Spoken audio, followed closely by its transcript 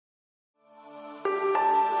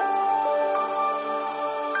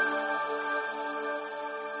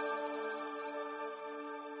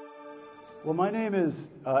Well, my name is,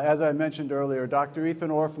 as I mentioned earlier, Dr.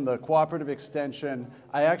 Ethan Orr from the Cooperative Extension.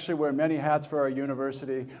 I actually wear many hats for our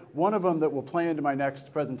university. One of them that will play into my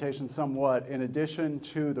next presentation somewhat, in addition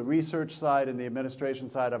to the research side and the administration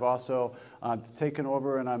side, I've also taken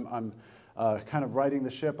over and I'm kind of righting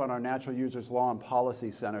the ship on our Natural Users Law and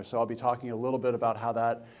Policy Center. So I'll be talking a little bit about how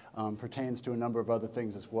that pertains to a number of other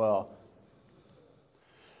things as well.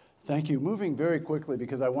 Thank you. Moving very quickly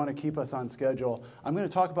because I want to keep us on schedule. I'm going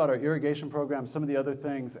to talk about our irrigation program, some of the other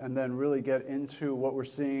things, and then really get into what we're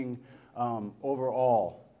seeing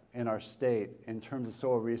overall in our state in terms of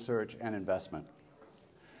soil research and investment.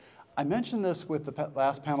 I mentioned this with the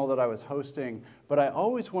last panel that I was hosting, but I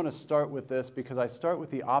always want to start with this because I start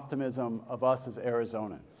with the optimism of us as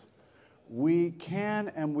Arizonans. We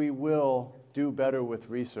can and we will do better with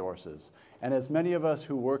resources. And as many of us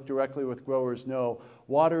who work directly with growers know,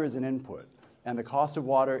 water is an input. And the cost of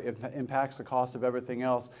water impacts the cost of everything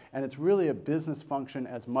else. And it's really a business function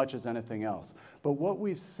as much as anything else. But what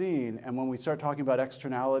we've seen, and when we start talking about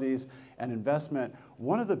externalities and investment,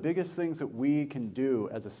 one of the biggest things that we can do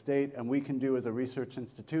as a state and we can do as a research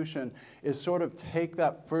institution is sort of take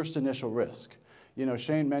that first initial risk. You know,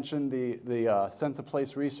 Shane mentioned the sense of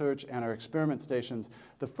place research and our experiment stations.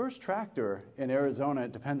 The first tractor in Arizona,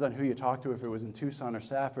 it depends on who you talk to, if it was in Tucson or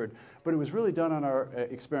Safford, but it was really done on our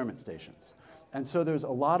experiment stations. And so there's a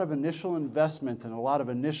lot of initial investments and a lot of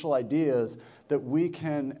initial ideas that we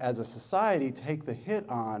can, as a society, take the hit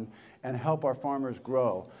on and help our farmers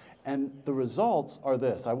grow. And the results are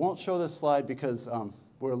this. I won't show this slide because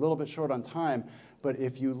we're a little bit short on time, but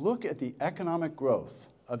if you look at the economic growth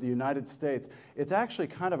of the United States, it's actually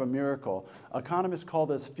kind of a miracle. Economists call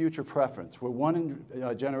this future preference, where one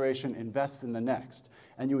generation invests in the next.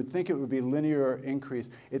 And you would think it would be linear increase.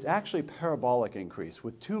 It's actually parabolic increase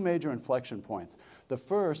with two major inflection points. The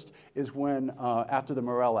first is when, after the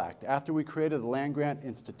Morrill Act, after we created the land-grant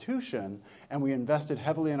institution and we invested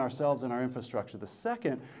heavily in ourselves and our infrastructure. The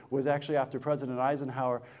second was actually after President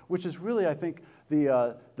Eisenhower, which is really, I think,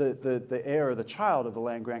 the heir, the child of the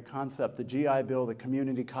land-grant concept, the GI Bill, the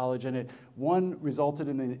community college in it. One resulted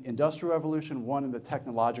in the Industrial Revolution, one in the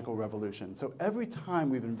technological revolution. So every time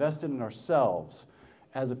we've invested in ourselves,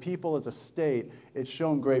 as a people, as a state, it's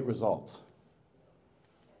shown great results.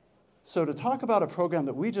 So to talk about a program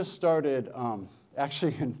that we just started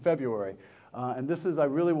actually in February, and this is, I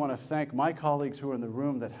really want to thank my colleagues who are in the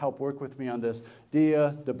room that help work with me on this,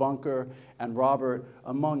 Diaa, Debankur, and Robert,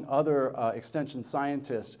 among other extension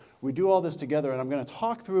scientists. We do all this together, and I'm going to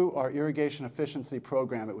talk through our irrigation efficiency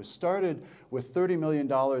program. It was started with $30 million in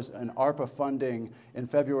ARPA funding in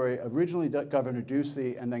February, originally Governor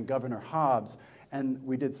Ducey and then Governor Hobbs, and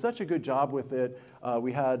we did such a good job with it.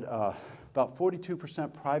 We had about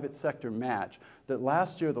 42% private sector match that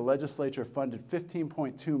last year the legislature funded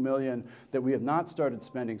 $15.2 million that we have not started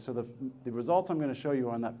spending. So the results I'm going to show you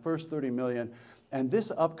are on that first $30 million. And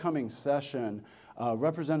this upcoming session,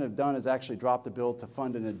 Representative Dunn has actually dropped the bill to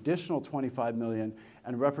fund an additional $25 million,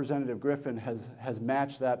 and Representative Griffin has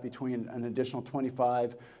matched that between an additional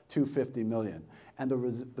 $25 to $50 million. And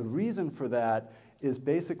the reason for that is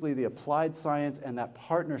basically the applied science and that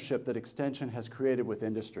partnership that Extension has created with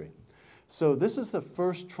industry. So this is the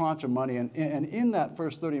first tranche of money, and in that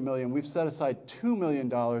first $30 million, we've set aside $2 million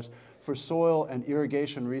for soil and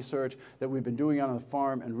irrigation research that we've been doing on the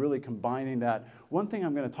farm and really combining that. One thing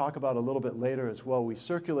I'm going to talk about a little bit later as well, we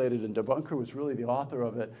circulated, and Debankur was really the author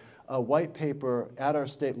of it, a white paper at our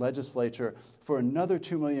state legislature for another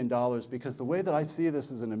 $2 million, because the way that I see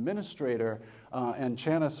this as an administrator, and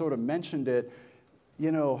Channa sort of mentioned it,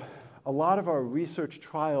 you know, a lot of our research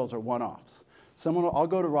trials are one-offs. I'll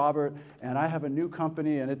go to Robert, and I have a new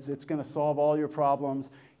company, and it's going to solve all your problems.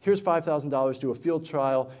 Here's $5,000, do a field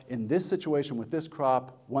trial in this situation with this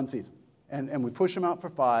crop, one season. And we push them out for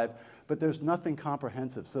 5, but there's nothing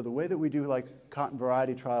comprehensive. So the way that we do like cotton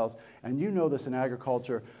variety trials, and you know this in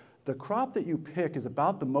agriculture, the crop that you pick is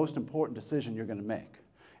about the most important decision you're going to make.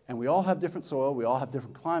 And we all have different soil, we all have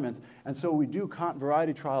different climates, and so we do cotton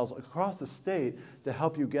variety trials across the state to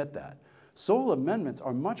help you get that. Soil amendments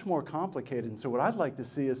are much more complicated, and so what I'd like to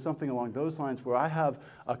see is something along those lines where I have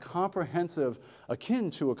a comprehensive, akin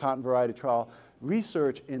to a cotton variety trial,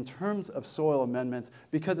 research in terms of soil amendments,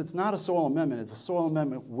 because it's not a soil amendment, it's a soil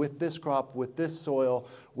amendment with this crop, with this soil,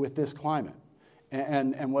 with this climate.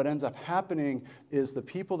 And what ends up happening is the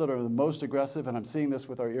people that are the most aggressive, and I'm seeing this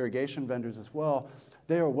with our irrigation vendors as well,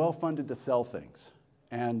 they are well funded to sell things.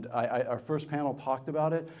 And our first panel talked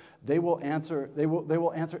about it. They will answer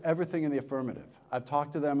everything in the affirmative. I've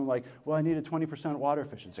talked to them like, well, I need a 20% water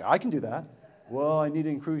efficiency. I can do that. Well, I need to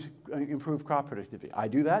improve crop productivity. I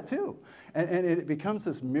do that too. And it becomes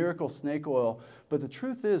this miracle snake oil. But the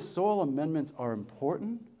truth is, soil amendments are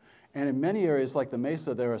important. And in many areas like the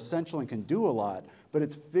Mesa, they're essential and can do a lot. But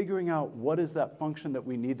it's figuring out what is that function that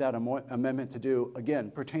we need that amendment to do,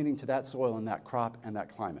 again, pertaining to that soil and that crop and that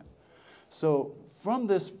climate. So from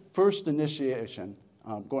this first initiation,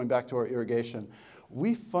 going back to our irrigation,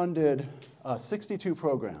 we funded 62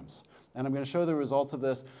 programs. And I'm going to show the results of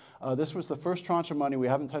this. This was the first tranche of money. We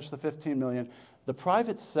haven't touched the $15 million. The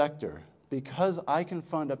private sector, because I can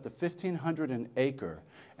fund up to $1,500 an acre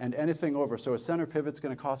and anything over. So a center pivot's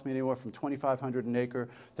going to cost me anywhere from $2,500 an acre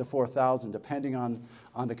to $4,000, depending on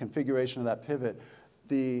the configuration of that pivot.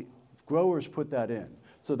 The growers put that in.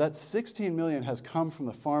 So that $16 million has come from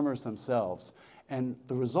the farmers themselves. And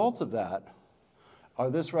the results of that are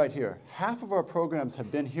this right here. Half of our programs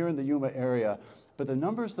have been here in the Yuma area, but the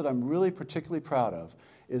numbers that I'm really particularly proud of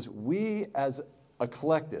is we as a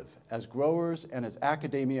collective, as growers and as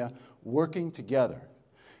academia working together,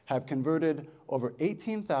 have converted over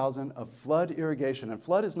 18,000 of flood irrigation. And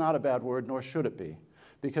flood is not a bad word, nor should it be,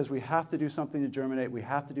 because we have to do something to germinate. We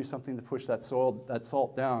have to do something to push that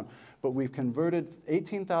salt down. But we've converted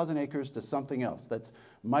 18,000 acres to something else. That's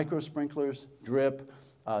micro sprinklers, drip,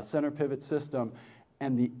 center pivot system.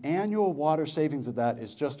 And the annual water savings of that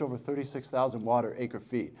is just over 36,000 water acre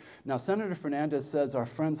feet. Now, Senator Fernandez says our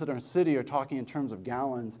friends at our city are talking in terms of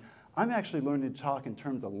gallons. I'm actually learning to talk in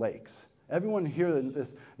terms of lakes. Everyone here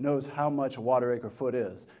knows how much a water acre foot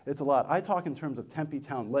is. It's a lot. I talk in terms of Tempe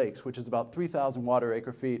Town lakes, which is about 3,000 water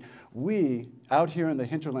acre feet. We, out here in the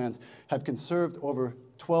hinterlands, have conserved over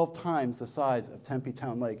 12 times the size of Tempe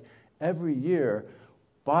Town Lake every year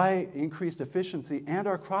by increased efficiency, and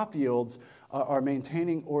our crop yields are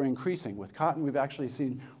maintaining or increasing. With cotton, we've actually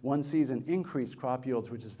seen one season increased crop yields,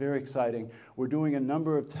 which is very exciting. We're doing a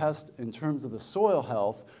number of tests in terms of the soil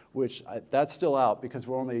health, which that's still out because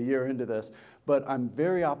we're only a year into this, but I'm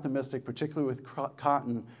very optimistic, particularly with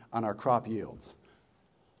cotton, on our crop yields.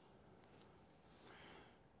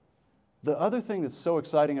 The other thing that's so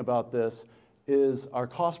exciting about this is our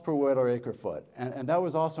cost per water acre foot, and that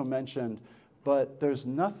was also mentioned, but there's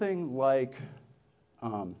nothing like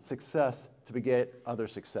success to beget other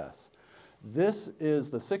success. This is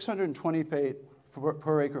the 620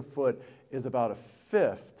 per acre foot is about a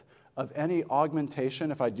fifth of any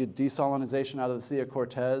augmentation if I did desalinization out of the Sea of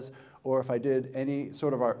Cortez, or if I did any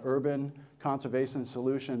sort of our urban conservation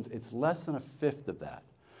solutions, it's less than a fifth of that.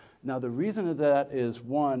 Now, the reason of that is,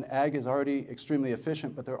 one, ag is already extremely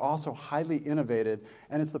efficient, but they're also highly innovative,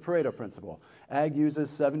 and it's the Pareto principle. Ag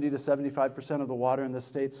uses 70 to 75% of the water in the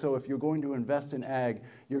state, so if you're going to invest in ag,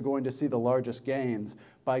 you're going to see the largest gains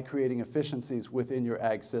by creating efficiencies within your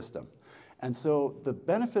ag system. And so the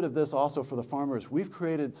benefit of this also for the farmers, we've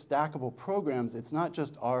created stackable programs. It's not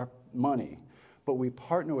just our money, but we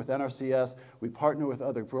partner with NRCS, we partner with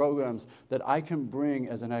other programs that I can bring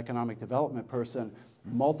as an economic development person,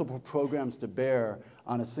 multiple programs to bear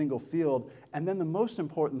on a single field. And then the most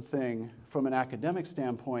important thing from an academic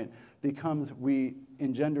standpoint becomes we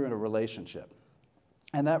engender in a relationship.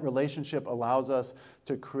 And that relationship allows us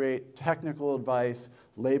to create technical advice,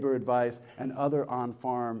 labor advice, and other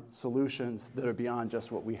on-farm solutions that are beyond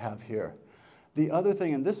just what we have here. The other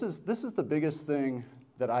thing, and this is the biggest thing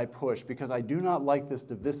that I push, because I do not like this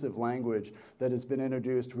divisive language that has been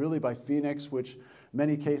introduced really by Phoenix, which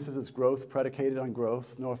many cases is growth predicated on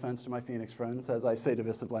growth. No offense to my Phoenix friends as I say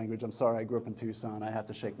divisive language. I'm sorry, I grew up in Tucson. I have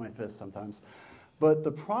to shake my fist sometimes. But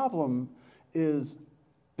the problem is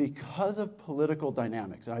because of political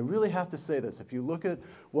dynamics, and I really have to say this, if you look at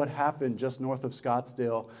what happened just north of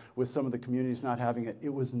Scottsdale with some of the communities not having it,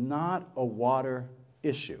 it was not a water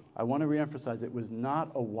issue. I want to reemphasize, it was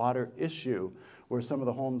not a water issue where some of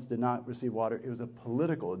the homes did not receive water. It was a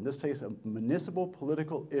political, in this case, a municipal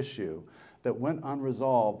political issue that went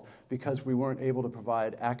unresolved because we weren't able to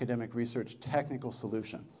provide academic research technical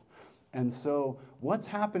solutions. And so what's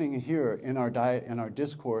happening here in our diet and our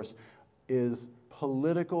discourse is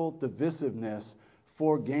political divisiveness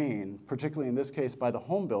for gain, particularly in this case by the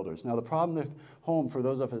home builders. Now the problem with home, for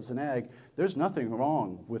those of us in ag, there's nothing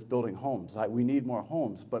wrong with building homes. We need more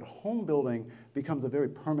homes, but home building becomes a very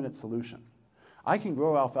permanent solution. I can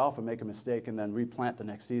grow alfalfa, make a mistake, and then replant the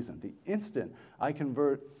next season. The instant I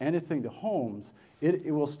convert anything to homes,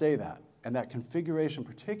 it will stay that. And that configuration,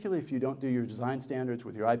 particularly if you don't do your design standards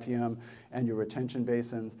with your IPM and your retention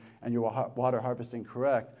basins and your water harvesting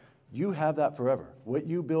correct, you have that forever. What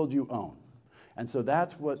you build, you own. And so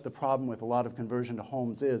that's what the problem with a lot of conversion to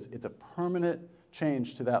homes is. It's a permanent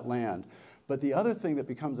change to that land. But the other thing that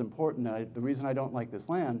becomes important, and the reason I don't like this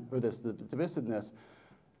land, or the divisiveness,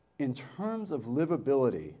 in terms of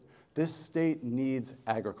livability, this state needs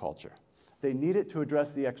agriculture. They need it to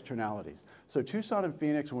address the externalities. So Tucson and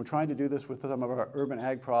Phoenix, and we're trying to do this with some of our urban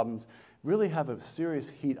ag problems, really have a serious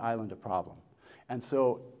heat island problem. And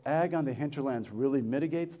so ag on the hinterlands really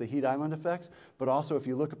mitigates the heat island effects, but also if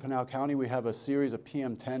you look at Pinal County, we have a series of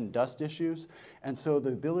PM10 dust issues. And so the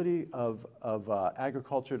ability of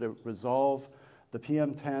agriculture to resolve the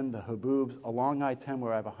PM10, the haboobs, along I-10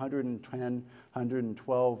 where I have 110,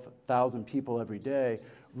 112,000 people every day,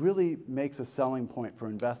 really makes a selling point for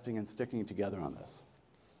investing and sticking together on this.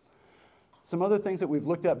 Some other things that we've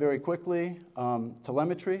looked at very quickly,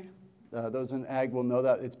 telemetry. Those in ag will know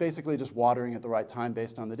that. It's basically just watering at the right time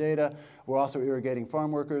based on the data. We're also irrigating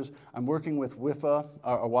farm workers. I'm working with WIFA,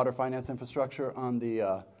 our water finance infrastructure, on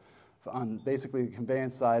basically the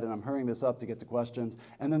conveyance side, and I'm hurrying this up to get to questions.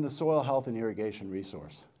 And then the soil health and irrigation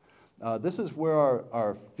resource. This is where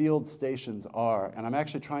our field stations are, and I'm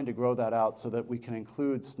actually trying to grow that out so that we can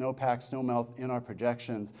include snowpack, snowmelt in our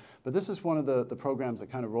projections. But this is one of the programs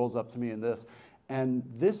that kind of rolls up to me in this. And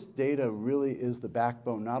this data really is the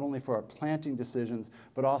backbone, not only for our planting decisions,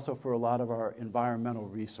 but also for a lot of our environmental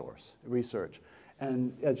research.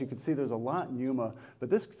 And as you can see, there's a lot in Yuma, but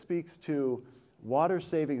this speaks to water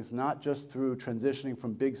savings not just through transitioning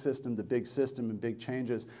from big system to big system and big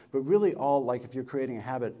changes, but really all, like if you're creating a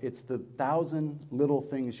habit, it's the 1,000 little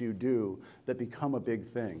things you do that become a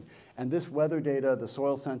big thing. And this weather data, the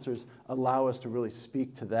soil sensors, allow us to really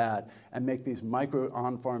speak to that and make these micro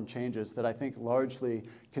on-farm changes that I think largely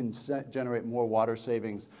can generate more water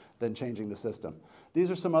savings than changing the system. These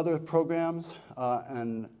are some other programs,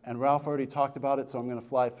 and Ralph already talked about it, so I'm going to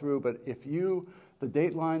fly through, but the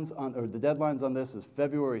deadlines on this is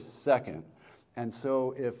February 2nd. And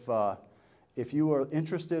so if you are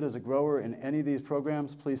interested as a grower in any of these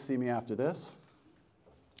programs, please see me after this.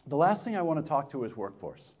 The last thing I want to talk to is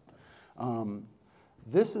workforce.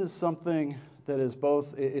 This is something that is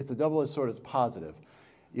both, it's a double-edged sword, it's positive.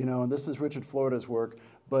 You know, and this is Richard Florida's work,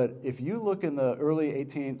 but if you look in the late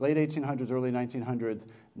 1800s, early 1900s,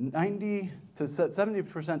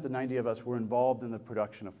 70% to 90 of us were involved in the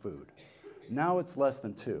production of food. Now it's less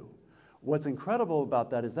than 2. What's incredible about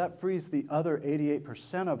that is that frees the other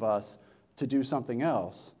 88% of us to do something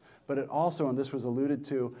else. But it also, and this was alluded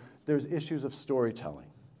to, there's issues of storytelling.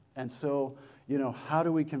 And so, you know, how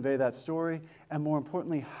do we convey that story? And more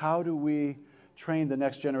importantly, how do we train the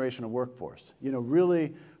next generation of workforce? You know,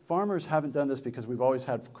 really, farmers haven't done this because we've always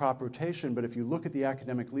had crop rotation, but if you look at the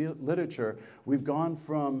academic literature, we've gone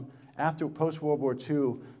from, after post-World War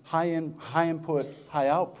II, high input, high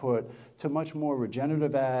output, to much more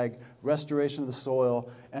regenerative ag, restoration of the soil,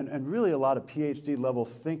 and really a lot of PhD level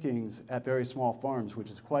thinkings at very small farms,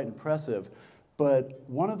 which is quite impressive. But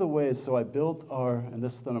one of the ways, so I built and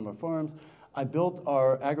this is the number of farms, I built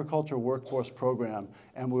our agriculture workforce program,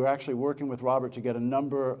 and we're actually working with Robert to get a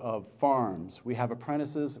number of farms. We have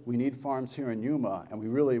apprentices, we need farms here in Yuma, and we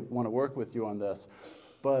really want to work with you on this.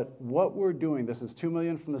 But what we're doing, this is $2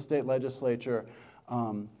 million from the state legislature,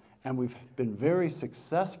 and we've been very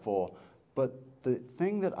successful, but the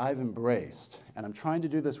thing that I've embraced, and I'm trying to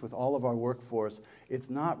do this with all of our workforce, it's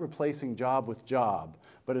not replacing job with job,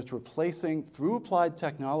 but it's replacing, through applied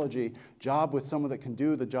technology, job with someone that can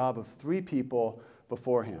do the job of 3 people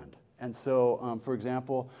beforehand. And so, for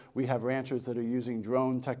example, we have ranchers that are using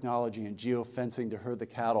drone technology and geofencing to herd the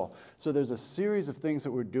cattle. So there's a series of things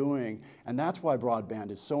that we're doing, and that's why broadband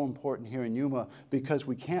is so important here in Yuma, because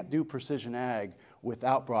we can't do precision ag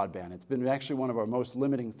without broadband. It's been actually one of our most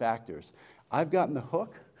limiting factors. I've gotten the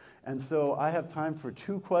hook, and so I have time for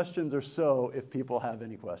 2 questions or so if people have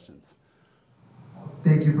any questions.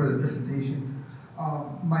 Thank you for the presentation.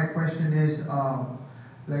 My question is,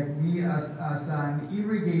 like me as an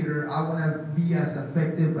irrigator, I want to be as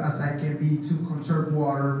effective as I can be to conserve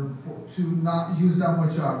water, to not use that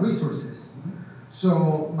much resources.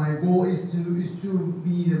 So my goal is to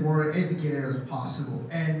be the more educated as possible.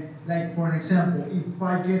 And like for an example,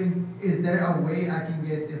 is there a way I can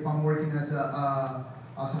get, if I'm working as a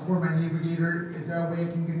foreman irrigator, is there a way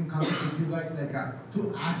I can get in contact with you guys, like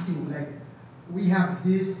to ask you, like, we have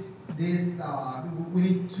this, we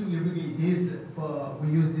need to irrigate this, but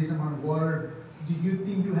we use this amount of water. Do you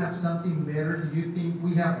think you have something better? Do you think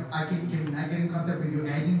can I get in contact with your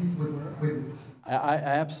agent? I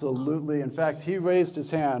absolutely. In fact, he raised his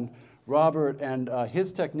hand, Robert, and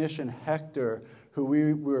his technician, Hector, who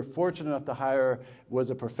we were fortunate enough to hire, was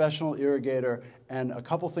a professional irrigator. And a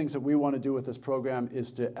couple things that we want to do with this program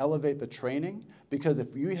is to elevate the training, because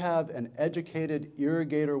if you have an educated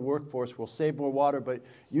irrigator workforce, we'll save more water. But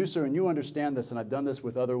you, sir, and you understand this, and I've done this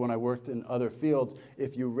with when I worked in other fields,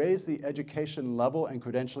 if you raise the education level and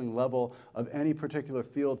credentialing level of any particular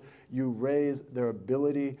field, you raise their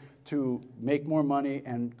ability to make more money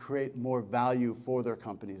and create more value for their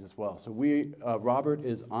companies as well. So Robert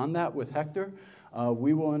is on that with Hector.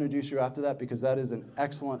 We will introduce you after that, because that is an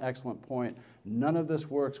excellent, excellent point. None of this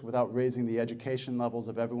works without raising the education levels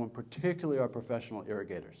of everyone, particularly our professional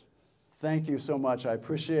irrigators. Thank you so much. I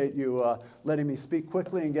appreciate you letting me speak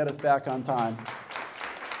quickly and get us back on time.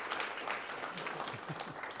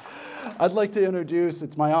 I'd like to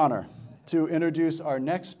it's my honor to introduce our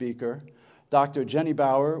next speaker, Dr. Jenny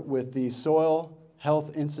Bauer with the Soil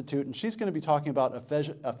Health Institute, and she's going to be talking about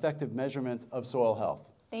effective measurements of soil health.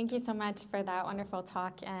 Thank you so much for that wonderful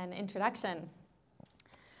talk and introduction.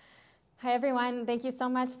 Hi, everyone. Thank you so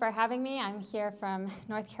much for having me. I'm here from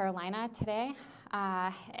North Carolina today,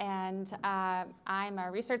 and I'm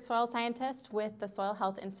a research soil scientist with the Soil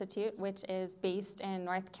Health Institute, which is based in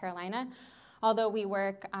North Carolina, although we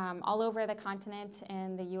work all over the continent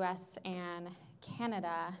in the U.S. and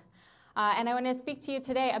Canada. And I want to speak to you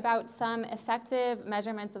today about some effective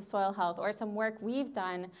measurements of soil health, or some work we've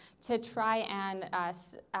done to try and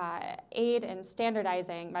aid in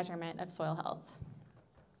standardizing measurement of soil health.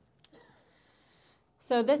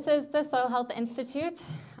 So this is the Soil Health Institute.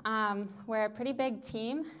 We're a pretty big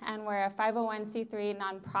team, and we're a 501c3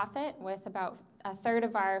 nonprofit with about a third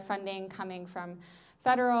of our funding coming from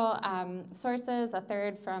federal sources, a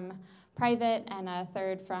third from private, and a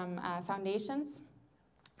third from foundations.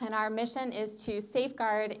 And our mission is to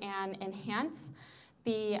safeguard and enhance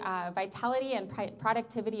the vitality and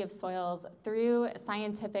productivity of soils through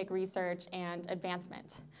scientific research and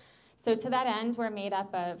advancement. So to that end, we're made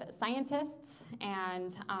up of scientists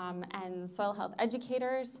and soil health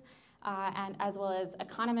educators, and as well as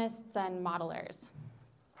economists and modelers.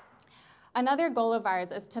 Another goal of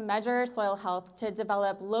ours is to measure soil health to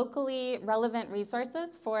develop locally relevant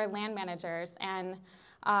resources for land managers and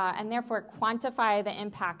therefore quantify the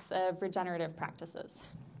impacts of regenerative practices.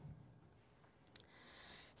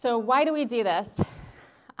 So why do we do this?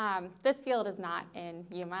 This field is not in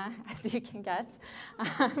Yuma, as you can guess,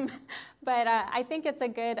 but I think it's a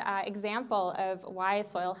good example of why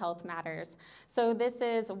soil health matters. So this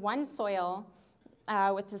is one soil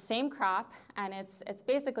with the same crop, and it's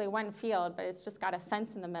basically one field, but it's just got a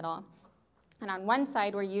fence in the middle. And on one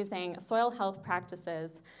side, we're using soil health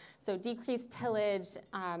practices, so decreased tillage,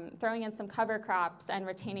 throwing in some cover crops, and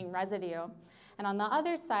retaining residue. And on the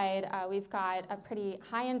other side, we've got a pretty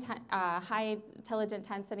high tillage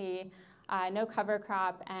intensity, no cover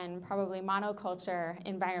crop, and probably monoculture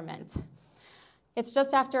environment. It's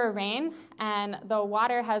just after a rain, and the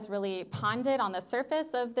water has really ponded on the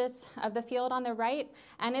surface of the field on the right,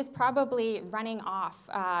 and is probably running off,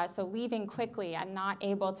 so leaving quickly and not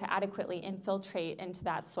able to adequately infiltrate into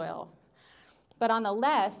that soil. But on the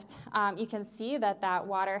left, you can see that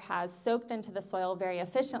water has soaked into the soil very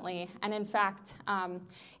efficiently, and in fact,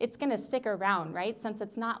 it's going to stick around, right? Since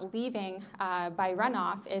it's not leaving by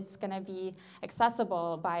runoff, it's going to be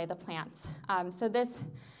accessible by the plants. So this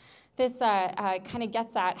kind of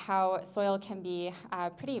gets at how soil can be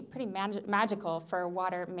pretty magical for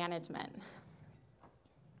water management.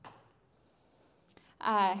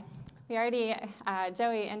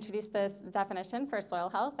 Joey introduced this definition for soil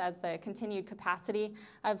health as the continued capacity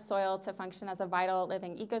of soil to function as a vital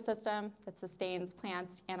living ecosystem that sustains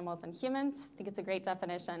plants, animals, and humans. I think it's a great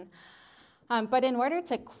definition. But in order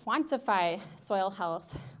to quantify soil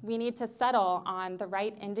health, we need to settle on the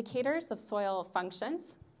right indicators of soil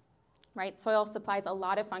functions. Right, soil supplies a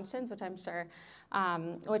lot of functions, which I'm sure,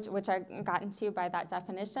 which are gotten to by that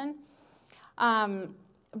definition.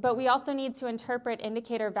 But we also need to interpret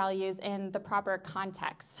indicator values in the proper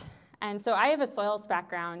context. And so I have a soils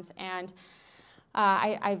background, and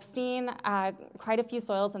I've seen quite a few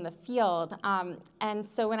soils in the field. And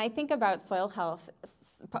so when I think about soil health,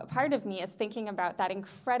 part of me is thinking about that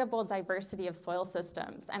incredible diversity of soil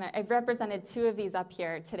systems. And I've represented two of these up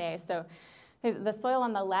here today. So the soil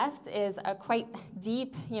on the left is a quite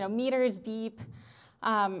deep, meters deep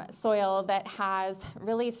soil that has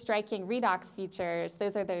really striking redox features.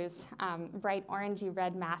 Those are those bright orangey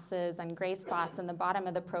red masses and gray spots in the bottom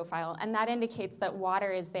of the profile, and that indicates that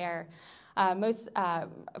water is there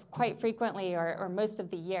quite frequently or most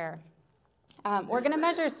of the year. We're going to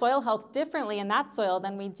measure soil health differently in that soil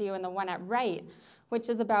than we do in the one at right, which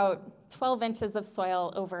is about 12 inches of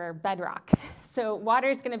soil over bedrock. So water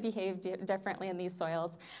is going to behave differently in these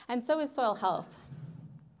soils, and so is soil health.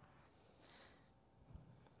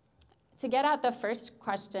 To get at the first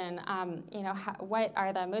question, what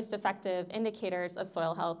are the most effective indicators of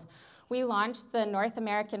soil health? We launched the North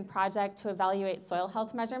American project to evaluate soil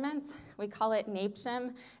health measurements. We call it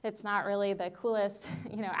NAPSHM. It's not really the coolest,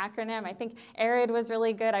 acronym. I think ARID was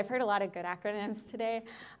really good. I've heard a lot of good acronyms today,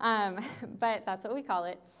 but that's what we call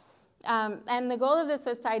it. And the goal of this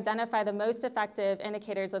was to identify the most effective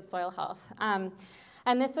indicators of soil health.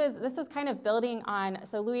 And this was kind of building on,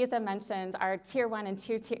 so Louisa mentioned our Tier 1 and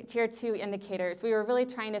Tier 2 indicators. We were really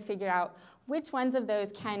trying to figure out which ones of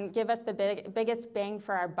those can give us the biggest bang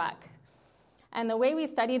for our buck. And the way we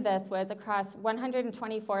studied this was across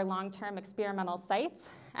 124 long-term experimental sites.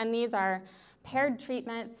 And these are paired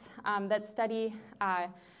treatments that study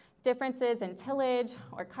differences in tillage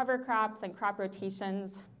or cover crops and crop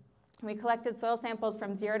rotations. We collected soil samples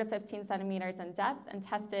from 0 to 15 centimeters in depth and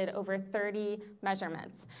tested over 30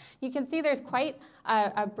 measurements. You can see there's quite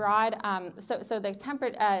a broad, the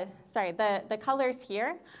colors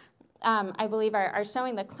here, I believe, are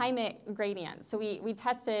showing the climate gradient. So we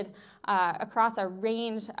tested across a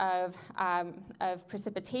range of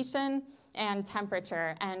precipitation and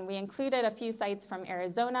temperature, and we included a few sites from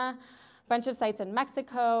Arizona, a bunch of sites in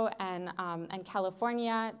Mexico and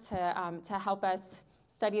California to help us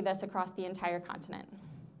study this across the entire continent.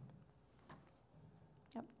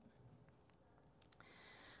 Yep.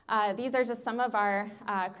 These are just some of our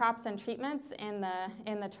crops and treatments in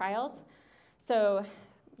the trials. So,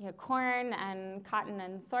 corn and cotton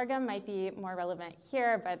and sorghum might be more relevant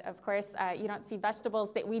here, but of course you don't see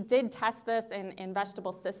vegetables. We did test this in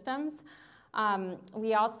vegetable systems.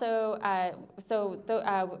 We also,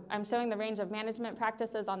 I'm showing the range of management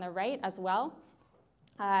practices on the right as well.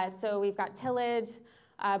 So we've got tillage,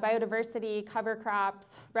 biodiversity, cover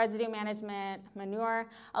crops, residue management, manure,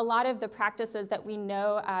 a lot of the practices that we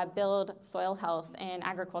know build soil health in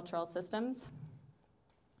agricultural systems.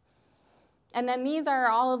 And then these are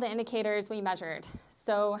all of the indicators we measured.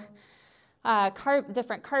 So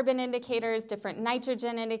different carbon indicators, different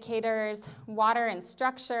nitrogen indicators, water and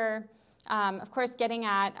structure, of course getting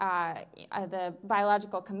at the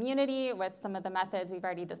biological community with some of the methods we've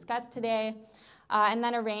already discussed today, and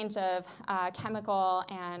then a range of chemical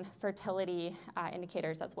and fertility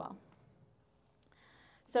indicators as well.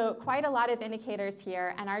 So quite a lot of indicators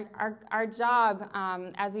here, and our job,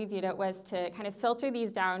 as we viewed it, was to kind of filter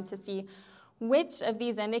these down to see which of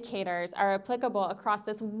these indicators are applicable across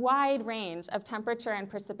this wide range of temperature and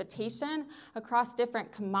precipitation across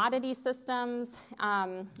different commodity systems,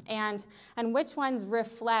 and which ones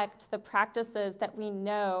reflect the practices that we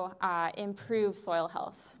know improve soil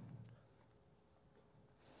health.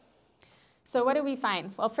 So what did we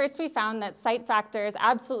find? Well, first we found that site factors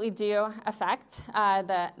absolutely do affect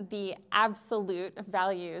the absolute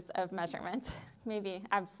values of measurement. Maybe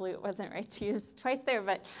absolute wasn't right to use twice there,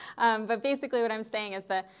 but basically what I'm saying is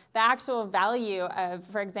the actual value of,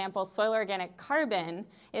 for example, soil organic carbon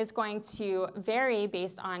is going to vary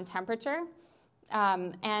based on temperature,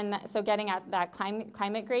 and so getting at that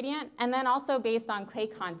climate gradient, and then also based on clay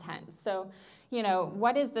content. So,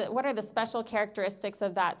 what are the special characteristics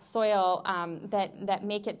of that soil that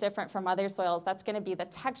make it different from other soils? That's going to be the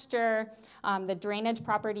texture, the drainage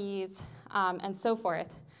properties, and so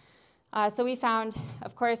forth. So we found,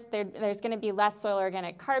 of course, there's going to be less soil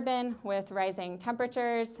organic carbon with rising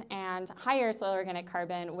temperatures and higher soil organic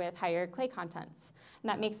carbon with higher clay contents. And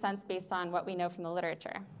that makes sense based on what we know from the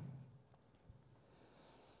literature.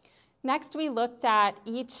 Next, we looked at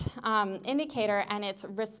each indicator and its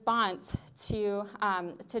response to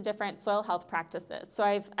different soil health practices. So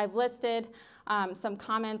I've listed some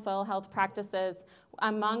common soil health practices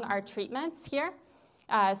among our treatments here.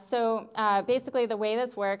 So basically the way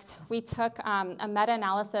this works, we took a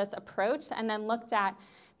meta-analysis approach and then looked at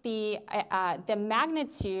the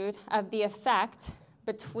magnitude of the effect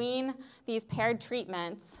between these paired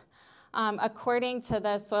treatments according to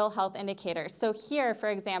the soil health indicators. So here, for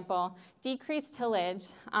example, decreased tillage.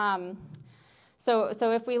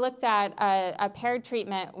 So if we looked at a paired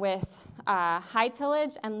treatment with high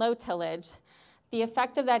tillage and low tillage, the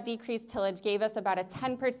effect of that decreased tillage gave us about a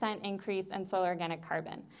 10% increase in soil organic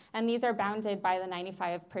carbon. And these are bounded by the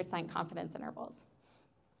 95% confidence intervals.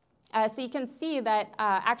 So you can see that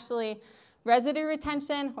actually residue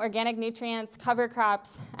retention, organic nutrients, cover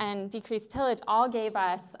crops, and decreased tillage all gave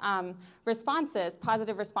us responses,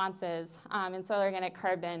 positive responses in soil organic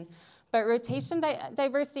carbon. But rotation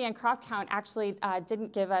diversity and crop count actually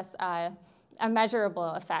didn't give us a measurable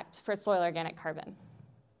effect for soil organic carbon.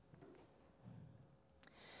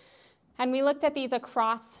 And we looked at these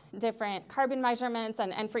across different carbon measurements,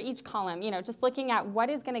 and for each column, just looking at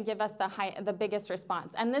what is going to give us the biggest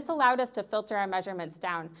response. And this allowed us to filter our measurements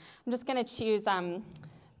down. I'm just going to choose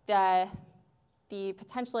the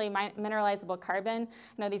potentially mineralizable carbon.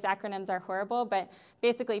 I know these acronyms are horrible, but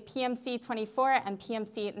basically PMC 24 and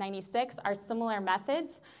PMC 96 are similar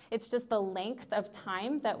methods. It's just the length of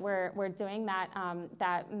time that we're doing that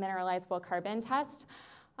mineralizable carbon test.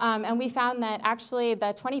 And we found that actually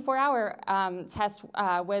the 24-hour test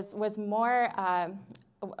was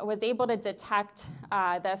able to detect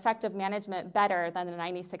the effect of management better than the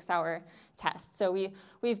 96-hour test. So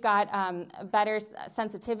we've got better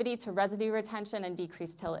sensitivity to residue retention and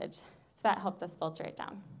decreased tillage. So that helped us filter it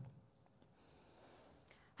down.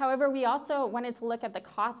 However, we also wanted to look at the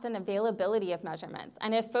cost and availability of measurements.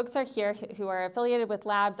 And if folks are here who are affiliated with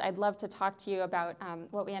labs, I'd love to talk to you about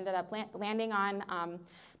what we ended up landing on,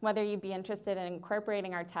 whether you'd be interested in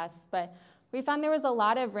incorporating our tests. But we found there was a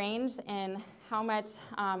lot of range in how much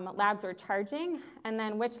labs were charging, and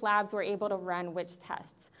then which labs were able to run which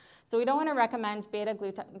tests. So we don't want to recommend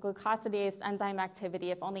beta-glucosidase enzyme activity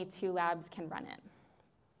if only 2 labs can run it.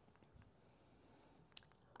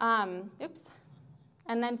 Oops.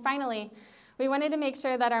 And then finally, we wanted to make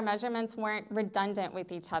sure that our measurements weren't redundant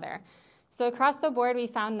with each other. So across the board, we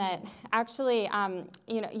found that actually,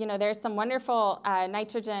 there's some wonderful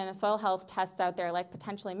nitrogen soil health tests out there, like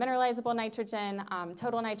potentially mineralizable nitrogen,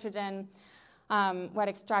 total nitrogen, wet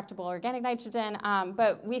extractable organic nitrogen.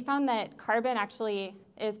 But we found that carbon actually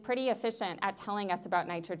is pretty efficient at telling us about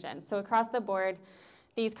nitrogen. So across the board,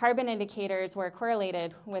 these carbon indicators were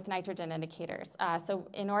correlated with nitrogen indicators. So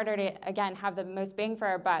in order to, again, have the most bang for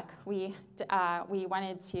our buck, we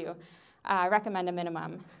wanted to recommend a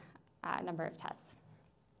minimum number of tests.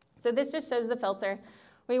 So this just shows the filter.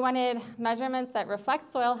 We wanted measurements that reflect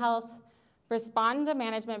soil health, respond to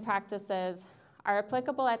management practices, are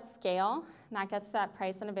applicable at scale, and that gets to that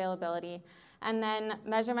price and availability, and then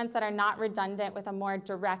measurements that are not redundant with a more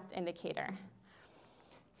direct indicator.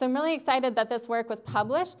 So I'm really excited that this work was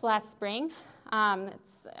published last spring.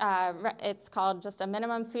 It's called just a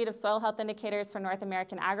minimum suite of soil health indicators for North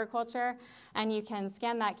American agriculture, and you can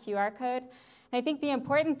scan that QR code. And I think the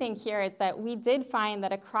important thing here is that we did find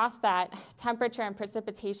that across that temperature and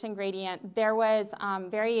precipitation gradient, there was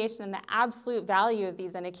variation in the absolute value of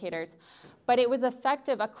these indicators, but it was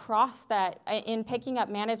effective across that in picking up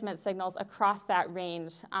management signals across that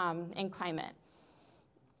range in climate.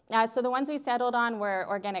 So the ones we settled on were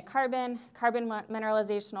organic carbon, carbon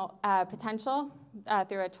mineralizational potential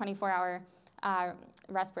through a 24-hour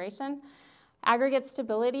respiration, aggregate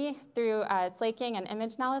stability through slaking and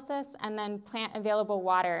image analysis, and then plant available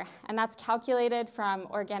water. And that's calculated from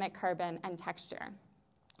organic carbon and texture.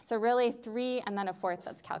 So really 3 and then a 4th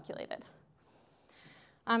that's calculated.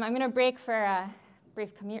 I'm going to break for a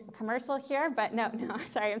brief commercial here, but no,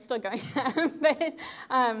 sorry, I'm still going.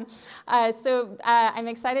 I'm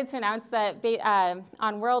excited to announce that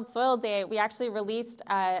on World Soil Day, we actually released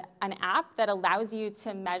an app that allows you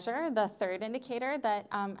to measure the 3rd indicator that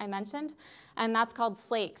I mentioned, and that's called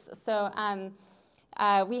SLAKES. So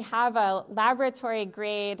we have a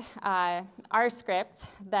laboratory-grade R script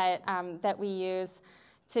that we use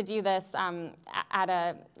to do this at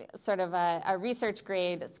a sort of a research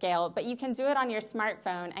grade scale, but you can do it on your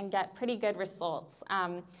smartphone and get pretty good results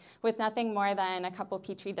with nothing more than a couple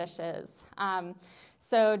Petri dishes.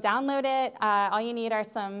 So download it. All you need are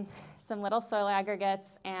some little soil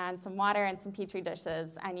aggregates and some water and some Petri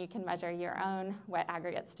dishes, and you can measure your own wet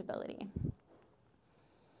aggregate stability.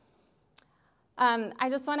 I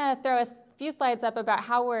just want to throw a few slides up about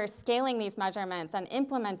how we're scaling these measurements and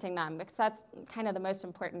implementing them, because that's kind of the most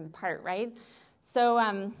important part, right?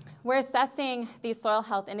 So we're assessing these soil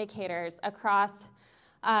health indicators across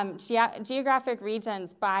geographic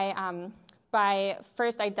regions by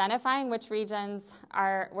first identifying which regions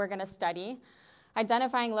we're going to study,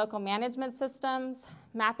 identifying local management systems,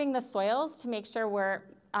 mapping the soils to make sure we're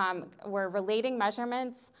relating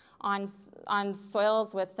measurements on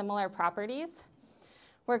soils with similar properties.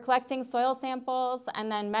 We're collecting soil samples and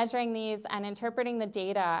then measuring these and interpreting the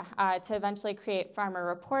data to eventually create farmer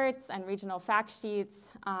reports and regional fact sheets,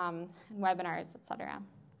 webinars, et cetera.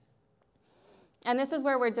 And this is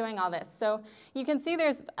where we're doing all this. So you can see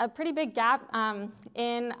there's a pretty big gap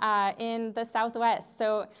in the Southwest.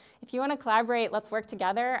 So if you want to collaborate, let's work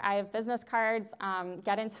together. I have business cards.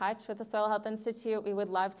 Get in touch with the Soil Health Institute. We would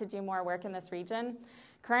love to do more work in this region.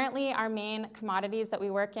 Currently, our main commodities that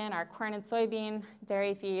we work in are corn and soybean,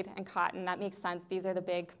 dairy feed, and cotton. That makes sense. These are the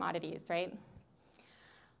big commodities, right?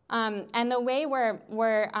 And the way we're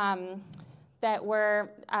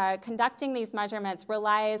conducting these measurements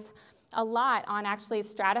relies a lot on actually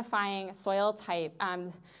stratifying soil type.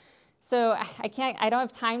 So I don't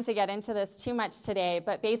have time to get into this too much today,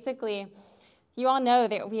 but basically, you all know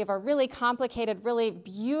that we have a really complicated, really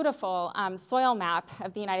beautiful soil map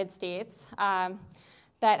of the United States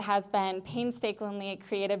that has been painstakingly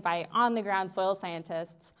created by on-the-ground soil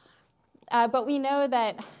scientists. But we know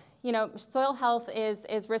that soil health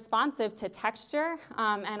is responsive to texture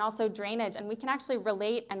and also drainage, and we can actually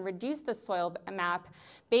relate and reduce the soil map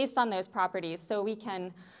based on those properties. So we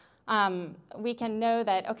can know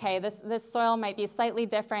that, okay, this soil might be slightly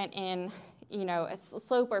different in a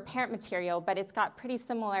slope or parent material, but it's got pretty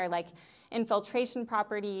similar like infiltration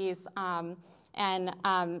properties and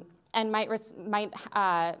might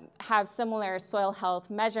have similar soil health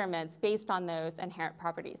measurements based on those inherent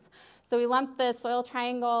properties. So we lumped the soil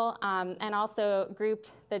triangle and also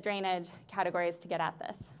grouped the drainage categories to get at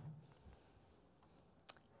this.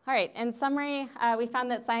 All right, in summary, we found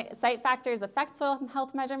that site factors affect soil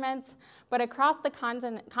health measurements, but across the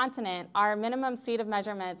continent, our minimum suite of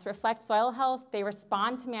measurements reflect soil health, they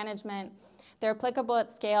respond to management, they're applicable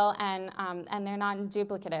at scale, and they're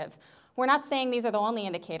non-duplicative. We're not saying these are the only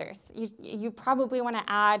indicators. You probably want to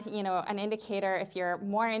add, an indicator if you're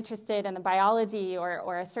more interested in the biology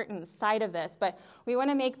or a certain side of this, but we want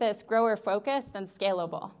to make this grower-focused and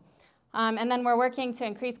scalable. And then we're working to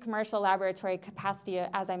increase commercial laboratory capacity,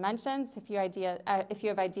 as I mentioned. So if you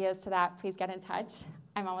have ideas to that, please get in touch.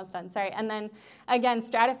 I'm almost done, sorry. And then, again,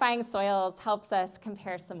 stratifying soils helps us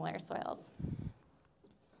compare similar soils.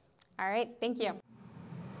 All right, thank you.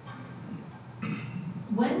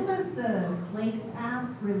 When was the Slakes app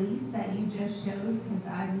released that you just showed? Because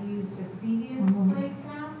I've used a previous Slakes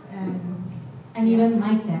app and you didn't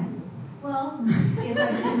like it. Well, it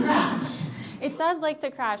likes to crash. It does like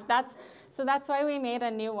to crash. That's why we made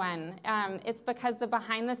a new one. It's because the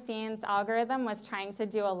behind-the-scenes algorithm was trying to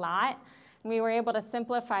do a lot. We were able to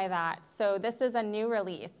simplify that. So this is a new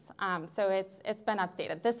release. So it's been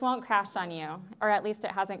updated. This won't crash on you, or at least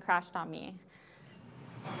it hasn't crashed on me.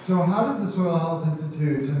 So how does the Soil Health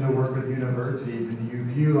Institute tend to work with universities? And do you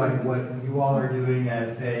view like what you all are doing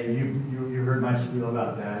at FAE? You heard my spiel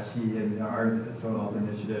about Diaa and our Soil Health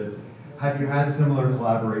Initiative. Have you had similar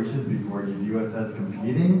collaborations before? Do you view us as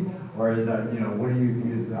competing? Or is that, what do you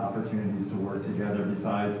see as the opportunities to work together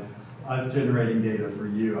besides us generating data for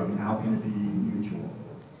you? I mean, how can it be mutual?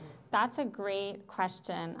 That's a great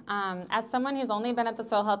question. As someone who's only been at the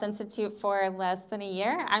Soil Health Institute for less than a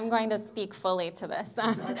year, I'm going to speak fully to this.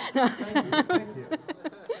 Thank you.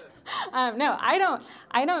 No, I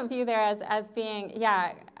don't view there as being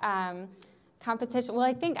competition. Well,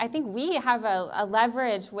 I think we have a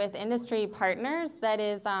leverage with industry partners that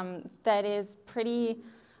is pretty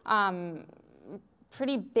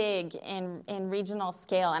big in regional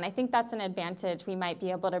scale, and I think that's an advantage we might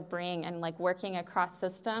be able to bring in like working across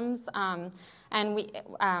systems, and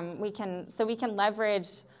we can leverage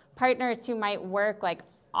partners who might work like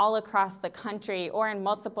all across the country or in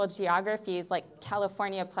multiple geographies like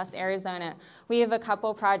California plus Arizona. We have a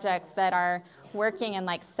couple projects that are working in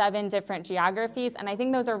like 7 different geographies, and I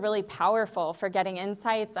think those are really powerful for getting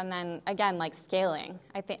insights and then again like scaling.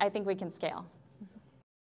 I think we can scale.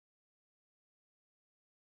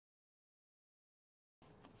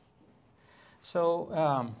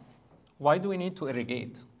 So why do we need to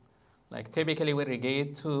irrigate? Like typically we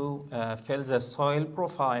irrigate to fill the soil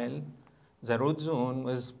profile, the root zone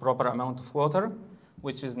with proper amount of water,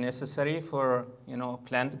 which is necessary for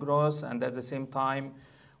plant growth, and at the same time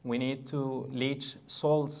we need to leach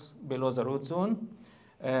salts below the root zone.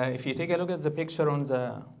 If you take a look at the picture on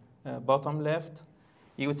the bottom left,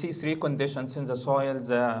 you will see 3 conditions in the soil.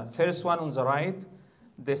 The first one on the right,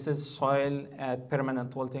 this is soil at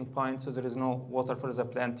permanent wilting point, so there is no water for the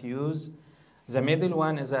plant to use. The middle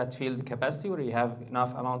one is at field capacity, where you have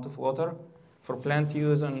enough amount of water for plant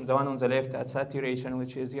use, and the one on the left at saturation,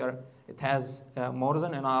 which is it has more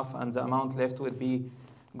than enough, and the amount left would be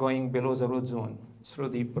going below the root zone through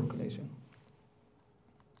deep percolation.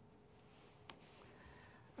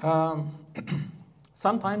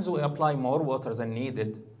 Sometimes we apply more water than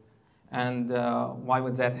needed, and why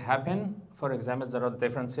would that happen? For example, there are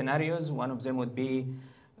different scenarios. One of them would be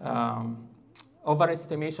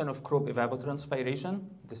overestimation of crop evapotranspiration.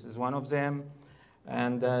 This is one of them.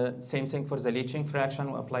 And same thing for the leaching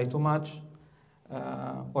fraction, we apply too much.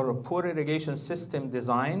 Or a poor irrigation system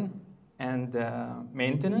design and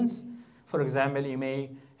maintenance. For example, you may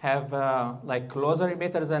have like closer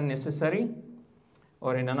better than necessary.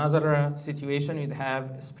 Or in another situation, you'd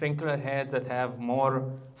have sprinkler heads that have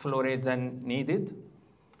more flow rate than needed.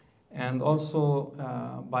 And also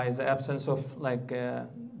by the absence of like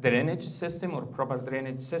drainage system or proper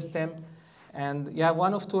drainage system. And you have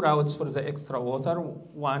one of two routes for the extra water.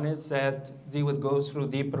 One is that they would go through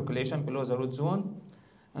deep percolation below the root zone,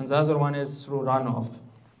 and the other one is through runoff,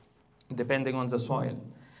 depending on the soil.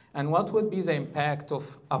 And what would be the impact of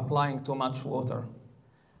applying too much water?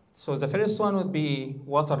 So the first one would be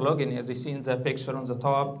water logging, as you see in the picture on the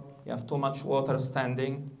top. You have too much water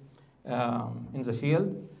standing in the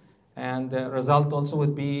field. And the result also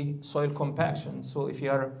would be soil compaction. So if you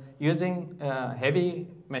are using heavy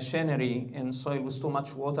machinery in soil with too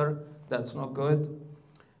much water, that's not good.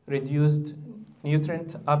 Reduced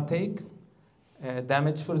nutrient uptake,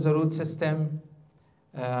 damage for the root system,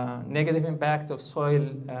 negative impact of soil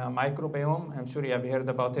microbiome. I'm sure you have heard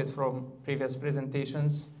about it from previous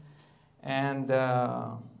presentations. And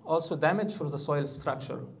also damage for the soil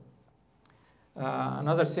structure.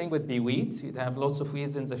 Another thing would be weeds. You'd have lots of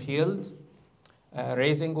weeds in the field,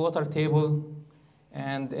 raising water table,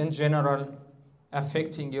 and in general,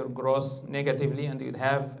 affecting your growth negatively, and you'd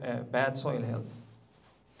have bad soil health.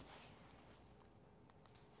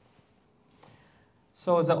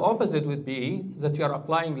 So the opposite would be that you are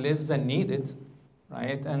applying less than needed,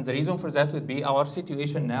 right? And the reason for that would be our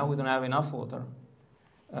situation now, we don't have enough water.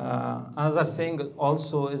 Another thing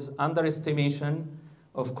also is underestimation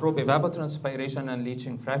of crop evapotranspiration and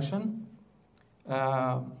leaching fraction.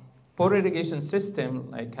 Poor irrigation system,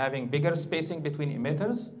 like having bigger spacing between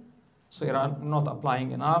emitters, so you are not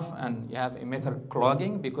applying enough, and you have emitter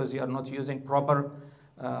clogging because you are not using proper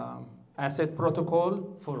acid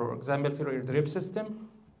protocol, for example, for your drip system.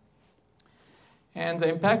 And the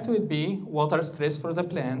impact would be water stress for the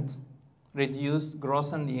plant, reduced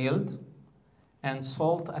growth and yield, and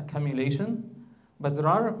salt accumulation. But there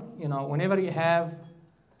are, whenever you have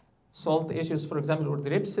salt issues, for example, or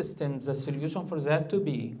drip systems, the solution for that to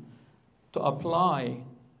be to apply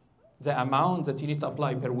the amount that you need to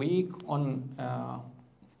apply per week on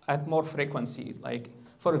at more frequency. Like,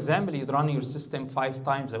 for example, you'd run your system 5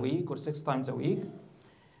 times a week or 6 times a week.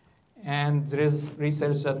 And there is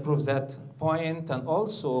research that proves that point, and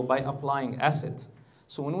also by applying acid.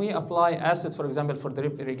 So when we apply acid, for example, for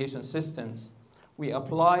drip irrigation systems, we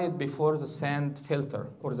apply it before the sand filter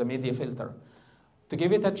or the media filter to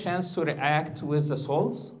give it a chance to react with the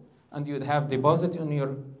salts, and you'd have deposit on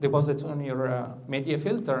your media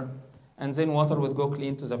filter, and then water would go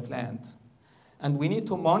clean to the plant. And we need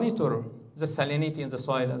to monitor the salinity in the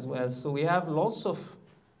soil as well. So we have lots of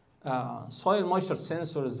soil moisture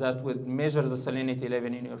sensors that would measure the salinity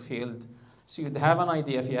level in your field. So you'd have an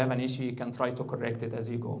idea. If you have an issue, you can try to correct it as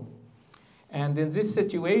you go. And in this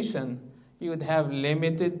situation, you would have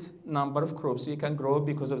limited number of crops you can grow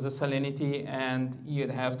because of the salinity, and you'd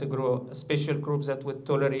have to grow special crops that would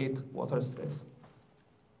tolerate water stress.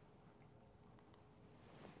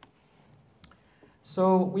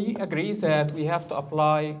 So we agree that we have to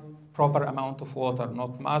apply proper amount of water,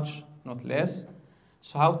 not much, not less.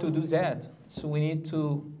 So how to do that? So we need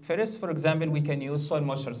to, first, for example, we can use soil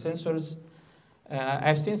moisture sensors.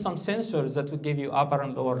 I've seen some sensors that would give you upper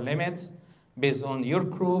and lower limits based on your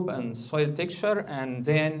crop and soil texture, and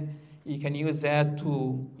then you can use that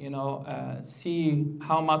to see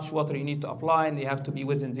how much water you need to apply, and you have to be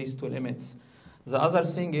within these 2 limits. The other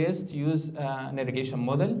thing is to use an irrigation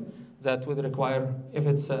model that would require, if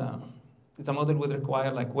it's the model would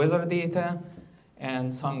require like weather data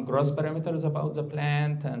and some growth parameters about the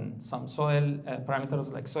plant and some soil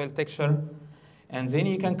parameters like soil texture, and then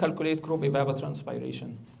you can calculate crop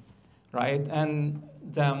evapotranspiration, right? And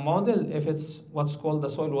the model, if it's what's called the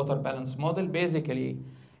soil water balance model, basically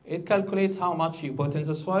it calculates how much you put in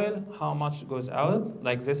the soil, how much goes out,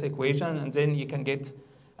 like this equation, and then you can get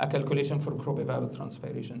a calculation for crop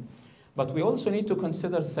evapotranspiration. But we also need to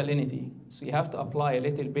consider salinity. So you have to apply a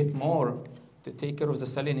little bit more to take care of the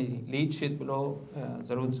salinity, leach it below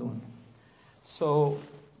the root zone. So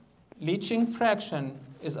leaching fraction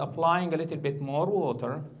is applying a little bit more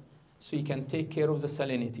water so you can take care of the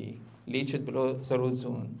salinity, leach it below the root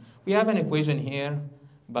zone. We have an equation here,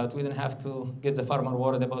 but we don't have to get the farmer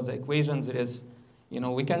worried about the equations. There is,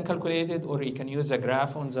 we can calculate it, or you can use a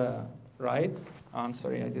graph on the right. I'm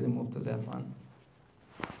sorry, I didn't move to that one.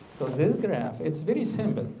 So this graph, it's very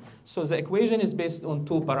simple. So the equation is based on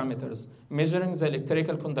 2 parameters, measuring the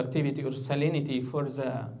electrical conductivity or salinity for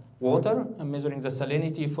the water and measuring the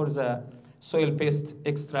salinity for the soil paste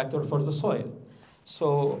extractor for the soil.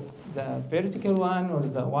 So the vertical one, or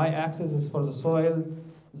the y-axis, is for the soil.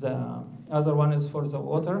 The other one is for the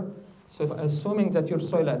water. So if assuming that your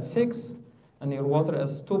soil at 6 and your water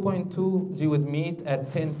is 2.2, they would meet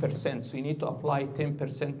at 10%. So you need to apply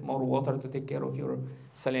 10% more water to take care of your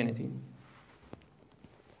salinity.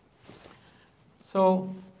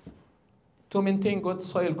 So To maintain good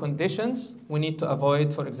soil conditions, we need to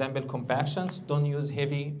avoid, for example, compactions. Don't use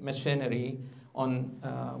heavy machinery on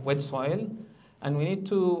wet soil. And we need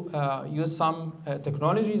to use some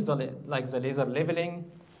technologies like the laser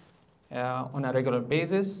leveling on a regular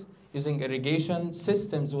basis, using irrigation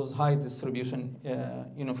systems with high distribution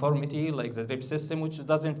uniformity, like the drip system, which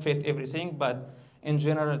doesn't fit everything, but in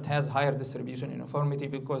general, it has higher distribution uniformity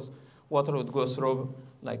because water would go through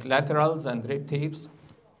like laterals and drip tapes.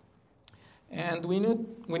 And we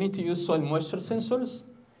need to use soil moisture sensors.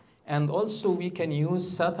 And also we can use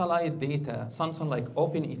satellite data, something like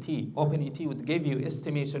OpenET. OpenET would give you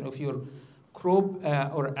estimation of your crop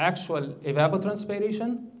or actual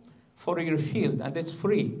evapotranspiration for your field. And it's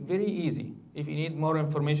free, very easy. If you need more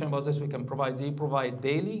information about this, we can provide. They provide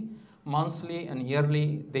daily, monthly, and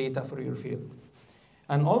yearly data for your field.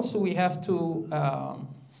 And also we have to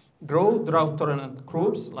grow drought-tolerant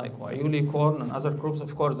crops like waiuli, corn, and other crops.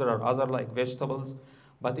 Of course, there are other like vegetables.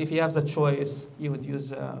 But if you have the choice, you would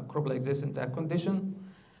use a crop like this in that condition.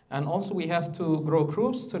 And also we have to grow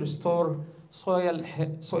crops to restore soil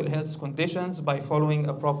health conditions by following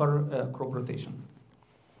a proper crop rotation.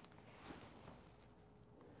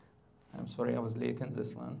 I'm sorry, I was late in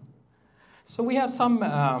this one. So we have some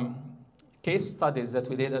case studies that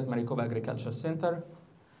we did at Maricopa Agriculture Center.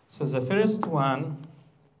 So the first one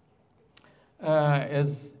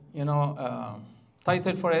is,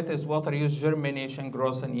 title for it is Water Use, Germination,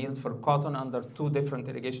 Growth, and Yield for Cotton under two different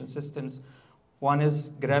irrigation systems. One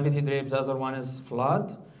is gravity drip, the other one is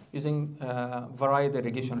flood, using varied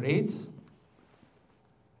irrigation rates.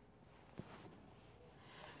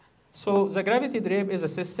 So the gravity drip is a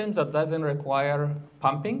system that doesn't require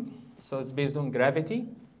pumping, so it's based on gravity.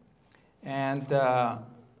 And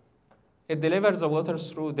it delivers the water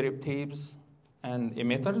through drip tapes and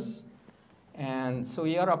emitters. And so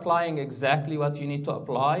we are applying exactly what you need to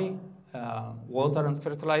apply, water and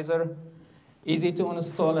fertilizer. Easy to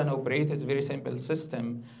install and operate, it's a very simple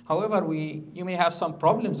system. However, you may have some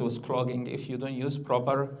problems with clogging if you don't use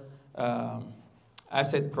proper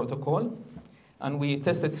acid protocol. And we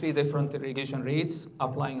tested 3 different irrigation rates,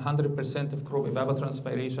 applying 100% of crop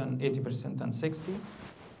evapotranspiration, 80% and 60%.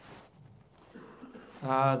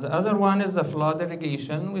 The other one is the flood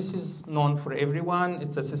irrigation, which is known for everyone.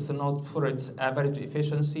 It's a system not for its average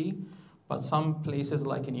efficiency, but some places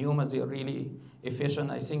like in Yuma, they are really efficient.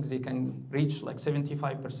 I think they can reach like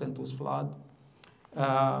 75% with flood.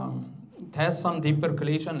 It has some deep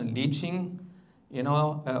percolation and leaching,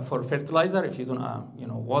 for fertilizer if you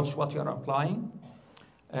don't, watch what you're applying.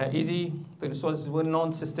 Easy to install. It's a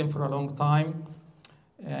well-known system for a long time.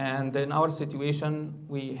 And in our situation,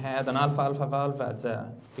 we had an alpha-alpha valve at the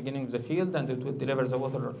beginning of the field, and it would deliver the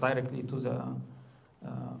water directly to the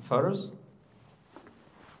furrows.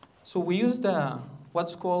 So we used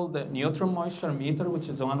what's called the neutron moisture meter, which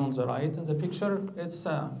is the one on the right in the picture. It's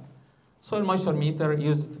a soil moisture meter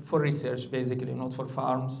used for research, basically, not for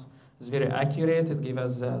farms. It's very accurate. It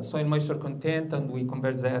gives us soil moisture content, and we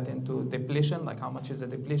convert that into depletion, like how much is the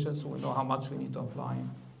depletion, so we know how much we need to apply.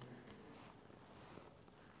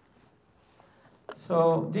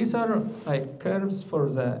 So these are like curves for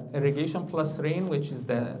the irrigation plus rain, which is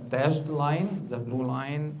the dashed line, the blue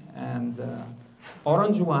line, and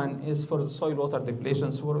orange one is for the soil water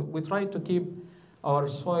depletion. So we try to keep our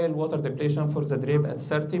soil water depletion for the drip at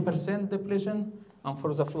 30% depletion, and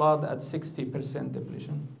for the flood at 60%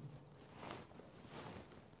 depletion.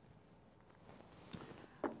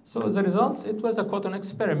 So the results, it was a cotton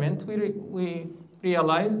experiment. We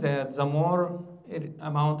realized that the more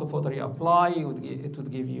amount of water you apply, it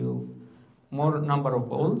would give you more number of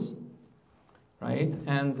balls, right?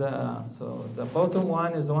 And so the bottom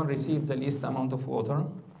one is the one received the least amount of water.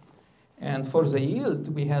 And for the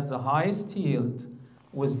yield, we had the highest yield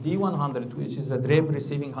with D100, which is a drip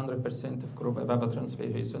receiving 100% of crop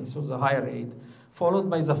evapotranspiration, so the higher rate, followed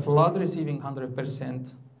by the flood receiving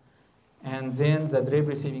 100%, and then the drip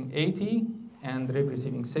receiving 80%, and drip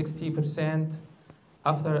receiving 60%.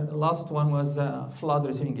 After last one was flood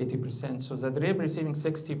receiving 80%. So the drip receiving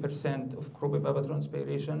 60% of crop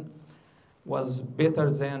evapotranspiration was better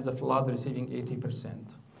than the flood receiving 80%.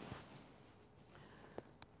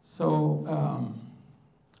 So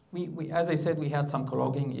as I said, we had some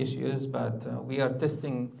clogging issues, but we are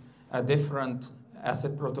testing a different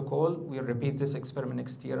acid protocol. We'll repeat this experiment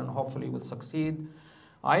next year, and hopefully we'll succeed.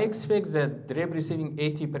 I expect that drip receiving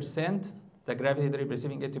 80%, the gravity drip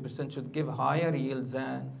receiving 80% should give higher yield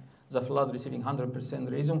than the flood receiving 100%.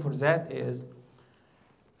 The reason for that is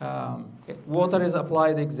water is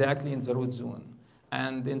applied exactly in the root zone.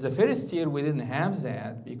 And in the first year, we didn't have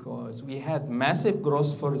that because we had massive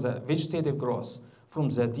growth for the vegetative growth from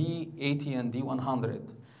the D80 and D100.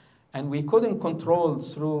 And we couldn't control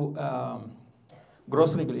through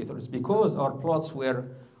growth regulators because our plots were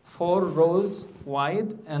 4 rows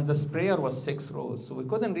wide and the sprayer was 6 rows. So we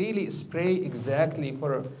couldn't really spray exactly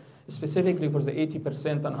specifically for the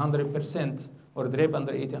 80% and 100% or drip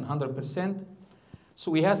under 80 and 100%. So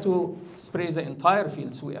we had to spray the entire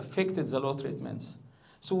field, so we affected the low treatments.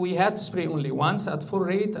 So we had to spray only once at full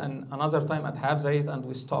rate and another time at half the rate, and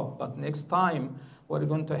we stopped. But next time, we're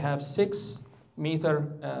going to have 6 meter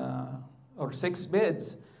or 6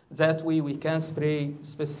 beds. That way we can spray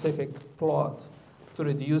specific plot to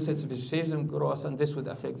reduce its vegetation growth, and this would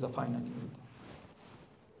affect the final yield.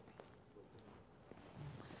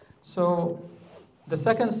 So the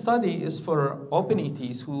second study is for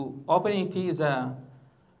OpenETs. OpenET is a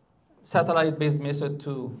satellite-based method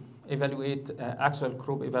to evaluate actual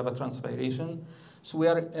crop evapotranspiration. So we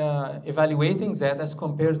are evaluating that as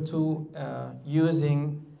compared to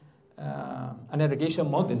using an irrigation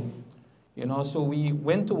model. So we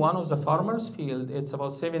went to one of the farmers' field. It's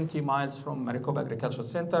about 70 miles from Maricopa Agricultural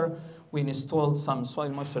Center. We installed some soil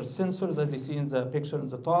moisture sensors, as you see in the picture on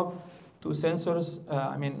the top. 2 sensors,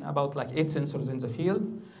 about like 8 sensors in the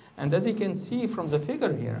field. And as you can see from the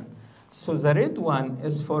figure here, so the red one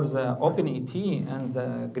is for the OpenET, and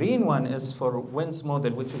the green one is for WINS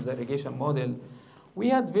model, which is the irrigation model. We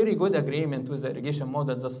had very good agreement with the irrigation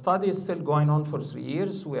model. The study is still going on for 3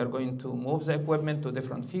 years. We are going to move the equipment to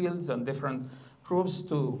different fields and different groups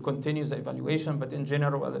to continue the evaluation, but in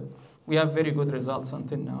general, we have very good results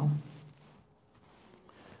until now.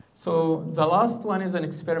 So the last one is an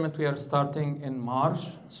experiment we are starting in March.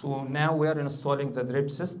 So now we are installing the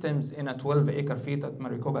drip systems in a 12-acre field at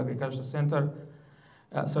Maricopa Agricultural Center.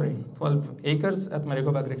 12 acres at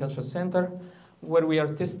Maricopa Agricultural Center, where we are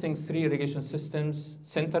testing 3 irrigation systems: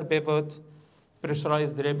 center pivot,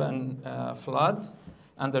 pressurized drip, and flood,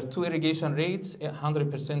 under 2 irrigation rates,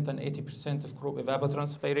 100% and 80% of crop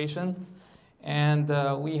evapotranspiration. And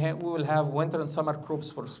we will have winter and summer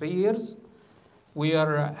crops for 3 years. We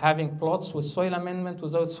are having plots with soil amendment,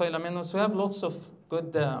 without soil amendment. So we have lots of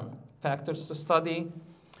good factors to study,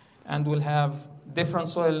 and we'll have different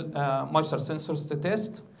soil moisture sensors to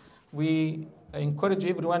test. We encourage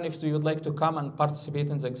everyone, if you would like to come and participate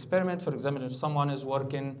in the experiment. For example, if someone is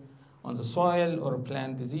working on the soil or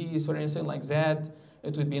plant disease or anything like that,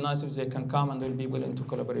 it would be nice if they can come and we'll be willing to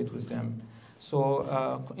collaborate with them. So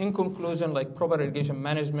in conclusion, proper irrigation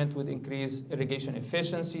management would increase irrigation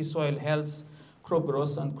efficiency, soil health, crop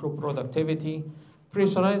growth, and crop productivity.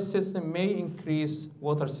 Pressurized system may increase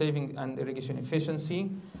water saving and irrigation efficiency.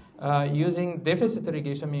 Using deficit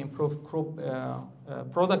irrigation may improve crop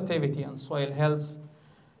productivity and soil health.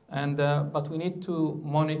 But we need to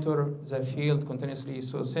monitor the field continuously.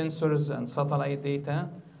 So sensors and satellite data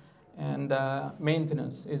and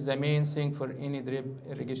maintenance is the main thing for any drip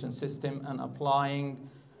irrigation system, and applying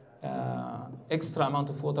extra amount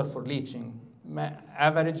of water for leaching.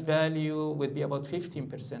 Average value would be about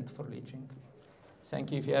 15% for leaching.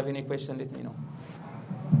 Thank you. If you have any question, let me know.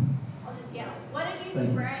 What did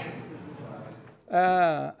you spray?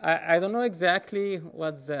 I don't know exactly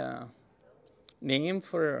what's the name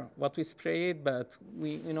for what we sprayed, but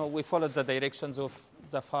we followed the directions of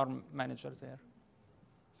the farm manager there.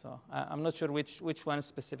 So I'm not sure which one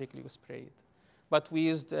specifically was sprayed, but we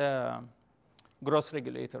used growth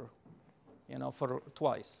regulator, for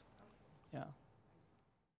twice. Yeah.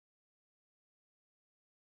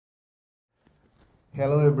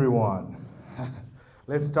 Hello, everyone.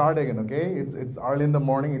 Let's start again, okay? It's early in the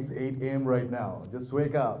morning. It's 8 a.m. right now. Just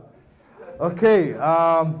wake up. Okay.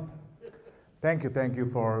 Thank you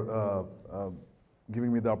for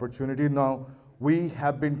giving me the opportunity. Now, we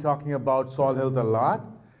have been talking about soil health a lot.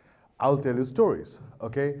 I'll tell you stories,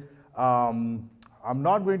 okay? I'm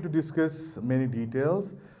not going to discuss many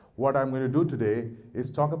details. What I'm going to do today is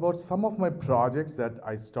talk about some of my projects that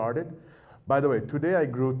I started. By the way, today I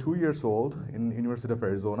grew 2 years old in University of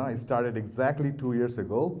Arizona. I started exactly 2 years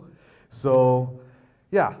ago. So,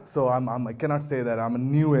 yeah, so I cannot say that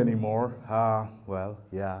I'm new anymore. Well,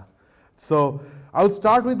 yeah. So I'll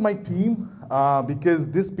start with my team because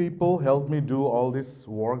these people helped me do all this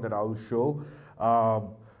work that I'll show.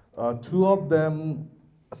 2 of them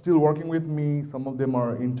still working with me. Some of them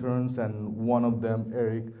are interns, and one of them,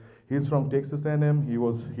 Eric, he's from Texas A&M. He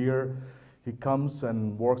was here. He comes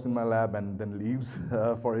and works in my lab and then leaves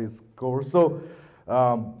for his course. So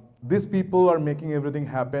these people are making everything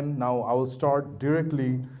happen. Now I will start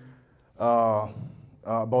directly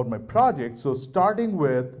about my project. So starting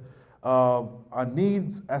with a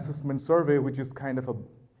needs assessment survey, which is kind of a,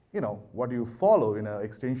 what you follow in an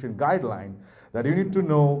extension guideline, that you need to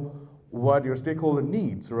know what your stakeholder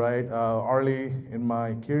needs, right? Early in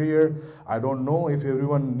my career, I don't know if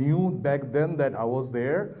everyone knew back then that I was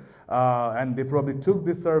there, and they probably took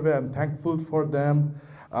this survey. I'm thankful for them.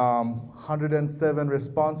 107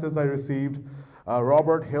 responses I received.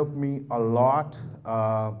 Robert helped me a lot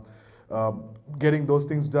getting those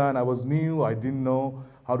things done. I was new, I didn't know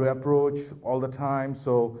how to approach all the time.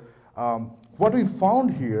 So what we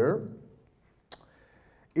found here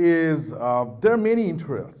is there are many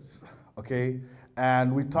interests, okay?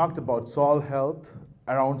 And we talked about soil health,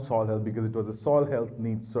 around soil health, because it was a soil health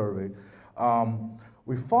needs survey.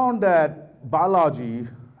 We found that biology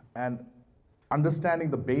and understanding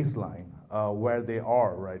the baseline, where they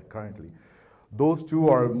are right currently, those two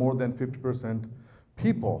are more than 50%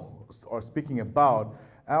 people are speaking about.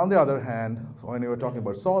 And on the other hand, when you were talking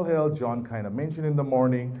about soil health, John kind of mentioned in the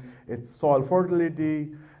morning, it's soil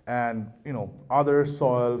fertility and other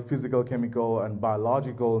soil physical, chemical, and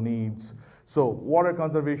biological needs. So water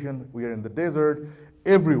conservation, we are in the desert.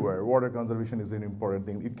 Everywhere, water conservation is an important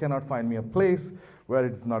thing. You cannot find me a place where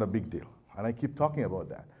it's not a big deal. And I keep talking about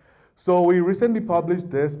that. So we recently published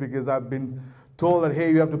this because I've been told that, hey,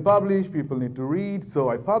 you have to publish, people need to read. So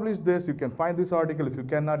I published this. You can find this article. If you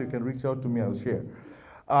cannot, you can reach out to me. I'll share.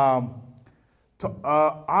 I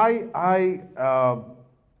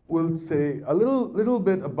will say a little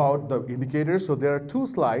bit about the indicators. So there are two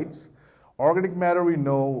slides. Organic matter we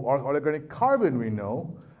know, or organic carbon we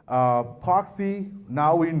know. Epoxy,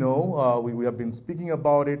 now we know, we have been speaking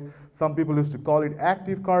about it. Some people used to call it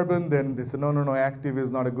active carbon, then they said, no, active is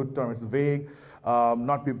not a good term, it's vague.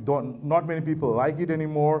 Not many people like it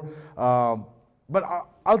anymore. But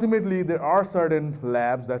ultimately, there are certain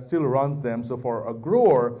labs that still runs them. So for a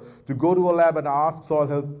grower to go to a lab and ask soil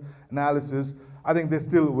health analysis, I think they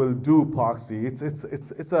still will do epoxy.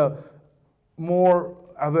 It's a more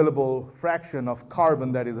available fraction of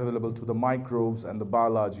carbon that is available to the microbes and the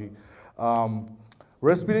biology.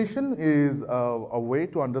 Respiration is a way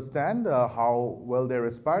to understand how well they're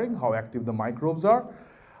respiring, how active the microbes are.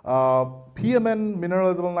 PMN,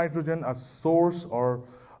 mineralizable nitrogen, a source or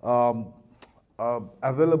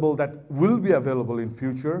available that will be available in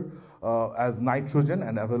future as nitrogen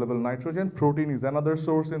and available nitrogen. Protein is another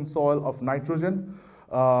source in soil of nitrogen.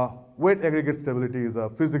 Wet aggregate stability is a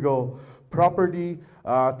physical property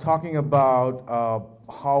talking about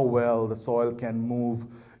how well the soil can move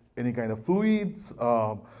any kind of fluids,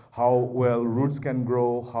 how well roots can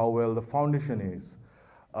grow, how well the foundation is.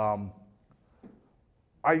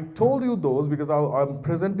 I told you those because I'm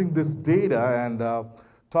presenting this data and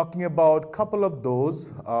talking about a couple of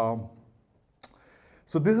those.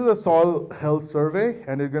 So this is a soil health survey,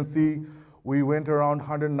 and you can see we went around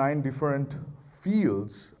 109 different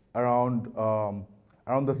fields around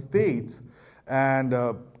the state, and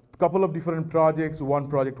a couple of different projects. One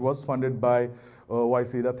project was funded by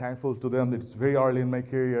YCEDA. Thankful to them. It's very early in my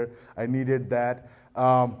career. I needed that.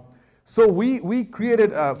 So we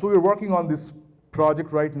created. So we're working on this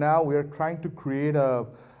project right now. We are trying to create a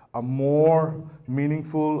more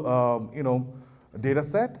meaningful, data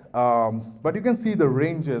set. But you can see the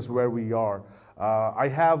ranges where we are. I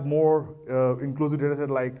have more inclusive data set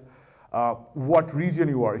like what region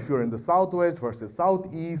you are. If you're in the southwest versus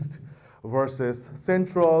southeast versus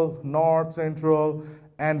central, north, central,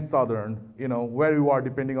 and southern, where you are,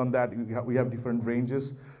 depending on that, we have different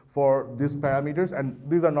ranges for these parameters. And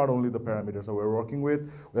these are not only the parameters that we're working with.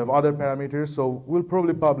 We have other parameters, so we'll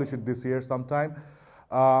probably publish it this year sometime.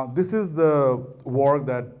 This is the work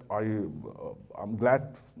that I'm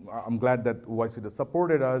glad that YCEDA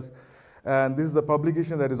supported us. And this is a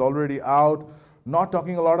publication that is already out, not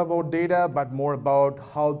talking a lot about data, but more about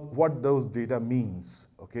what those data means,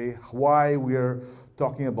 okay? Why we're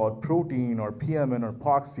talking about protein or PMN or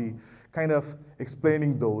epoxy, kind of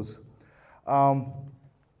explaining those.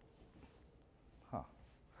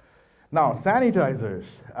 Now,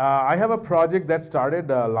 sanitizers. I have a project that started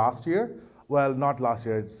last year. Well, not last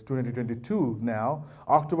year, it's 2022 now.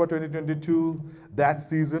 October 2022, that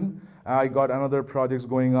season, I got another projects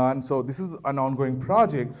going on. So this is an ongoing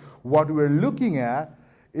project. What we're looking at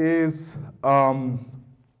is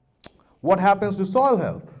what happens to soil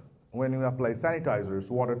health when you apply sanitizers,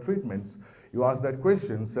 water treatments. You ask that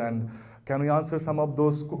questions, and can we answer some of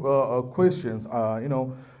those questions?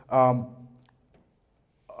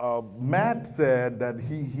 Matt said that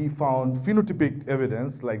he found phenotypic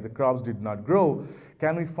evidence, like the crops did not grow.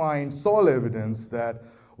 Can we find soil evidence that,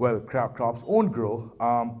 well, crops won't grow?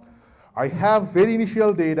 I have very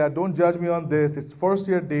initial data. Don't judge me on this. It's first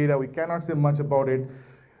year data. We cannot say much about it.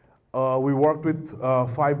 We worked with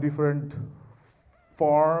 5 different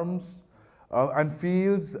farms and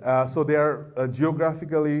fields. So they are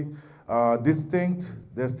geographically distinct,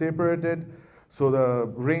 they're separated, so the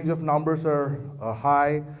range of numbers are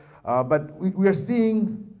high, but we are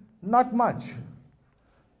seeing not much.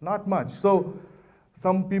 So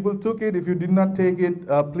some people took it. If you did not take it,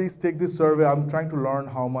 please take this survey. I'm trying to learn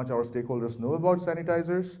how much our stakeholders know about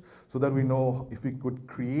sanitizers so that we know if we could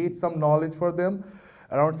create some knowledge for them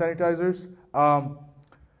around sanitizers.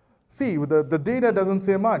 See, the data doesn't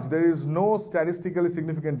say much. There is no statistically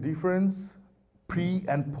significant difference pre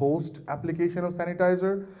and post application of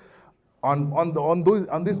sanitizer on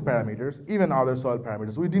these parameters, even other soil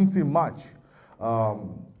parameters. We didn't see much,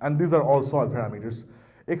 and these are all soil parameters,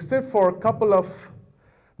 except for a couple of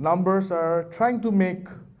numbers are trying to make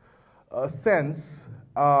sense.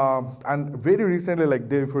 And very recently, like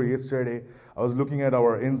day before yesterday, I was looking at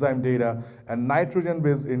our enzyme data, and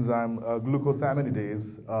nitrogen-based enzyme,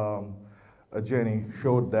 glucosaminidase, Jenny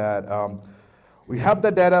showed that we have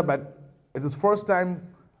the data, but it is first time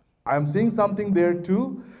I'm seeing something there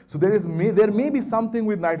too. So there may be something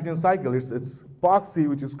with nitrogen cycle. It's epoxy,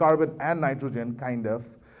 which is carbon and nitrogen, kind of.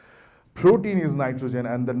 Protein is nitrogen,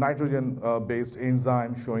 and the nitrogen-based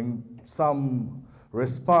enzyme showing some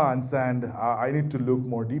response, and I need to look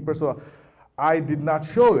more deeper. So I did not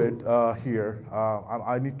show it here.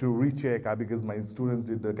 I need to recheck because my students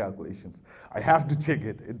did the calculations. I have to check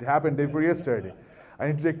it. It happened day before yesterday. I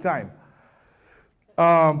need to take time.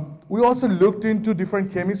 We also looked into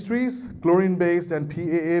different chemistries, chlorine-based and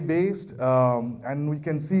PAA-based, and we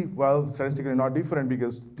can see, well, statistically not different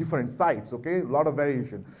because different sites, okay, a lot of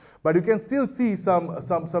variation. But you can still see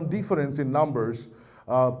some difference in numbers,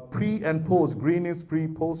 pre and post. Green is pre,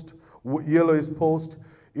 post, yellow is post,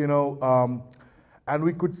 you know, and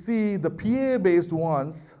we could see the PAA-based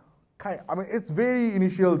ones. I mean, it's very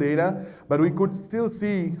initial data, but we could still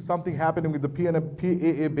see something happening with the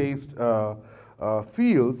PAA-based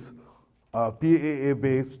fields,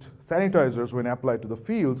 PAA-based sanitizers when applied to the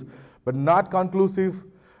fields, but not conclusive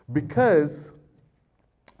because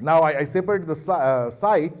now I separated the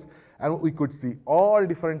sites, and we could see all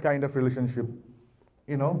different kind of relationship,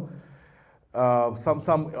 you know.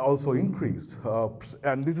 Some also increased,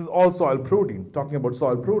 and this is all soil protein, talking about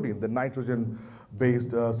soil protein, the nitrogen-based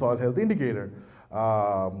soil health indicator.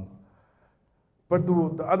 But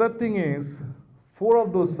the other thing is, 4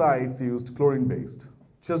 of those sites used chlorine-based,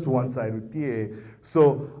 just one side with PA.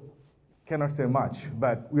 So cannot say much,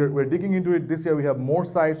 but we're digging into it. This year we have more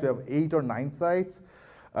sites. We have 8 or 9 sites.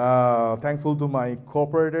 Thankful to my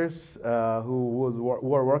cooperators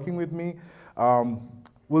who are working with me.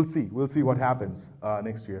 We'll see what happens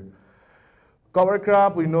next year. Cover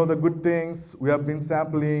crop, we know the good things. We have been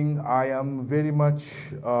sampling. I am very much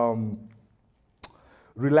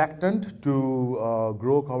reluctant to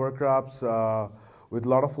grow cover crops with a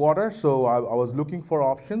lot of water. So I was looking for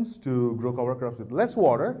options to grow cover crops with less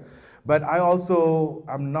water. But I also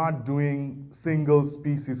am not doing single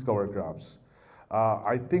species cover crops.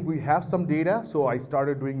 I think we have some data, so I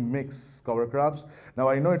started doing mixed cover crops. Now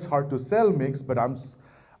I know it's hard to sell mixed, but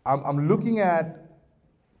I'm looking at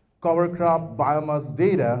cover crop biomass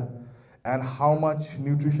data and how much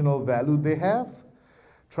nutritional value they have,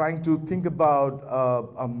 trying to think about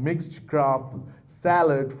a mixed crop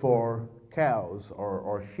salad for cows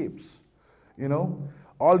or sheep, you know,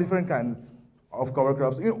 all different kinds of cover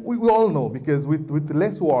crops. You know, we all know because with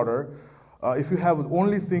less water, if you have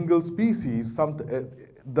only single species,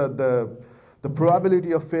 the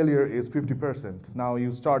probability of failure is 50%. Now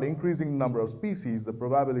you start increasing the number of species, the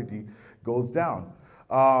probability goes down.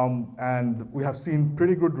 And we have seen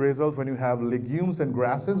pretty good results when you have legumes and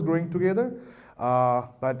grasses growing together.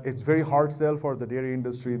 But it's very hard sell for the dairy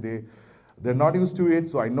industry. They're not used to it,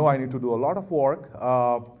 so I know I need to do a lot of work.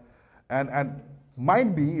 And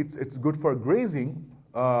might be it's good for grazing,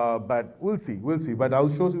 but we'll see. But I'll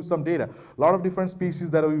show you some data. A lot of different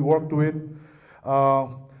species that we worked with.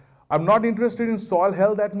 I'm not interested in soil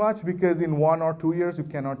health that much because in 1 or 2 years you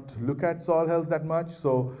cannot look at soil health that much.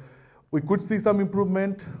 So we could see some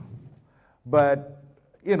improvement, but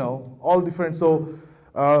you know, all different. So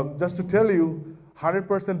just to tell you, 100%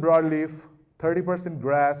 broadleaf, 30%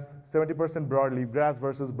 grass, 70% broadleaf, grass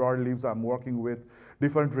versus broadleaves. I'm working with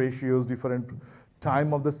different ratios, different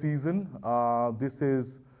time of the season. This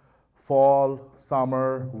is fall,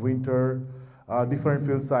 summer, winter, different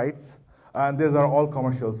field sites. And these are all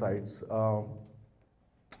commercial sites.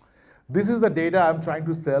 This is the data I'm trying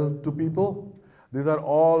to sell to people. These are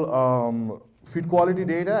all feed quality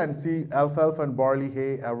data, and see alfalfa and barley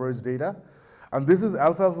hay average data. And this is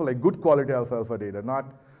alfalfa, like good quality alfalfa data,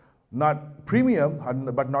 not premium,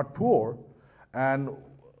 but not poor. And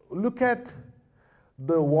look at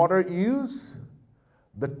the water use,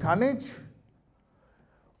 the tonnage.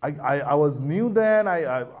 I was new then.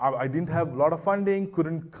 I didn't have a lot of funding,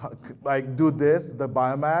 couldn't like do this, the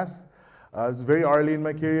biomass. It's very early in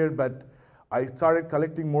my career, but I started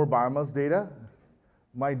collecting more biomass data.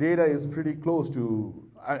 My data is pretty close to,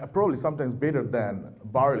 probably sometimes better than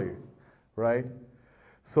barley, right?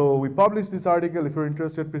 So we published this article. If you're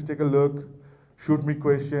interested, please take a look. Shoot me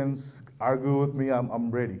questions, argue with me. I'm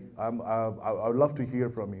ready. I would love to hear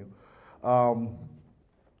from you.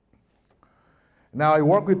 Now I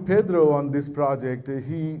work with Pedro on this project.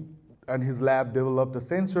 He and his lab developed a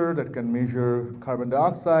sensor that can measure carbon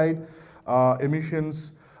dioxide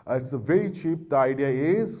emissions. It's very cheap. The idea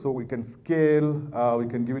is so we can scale, we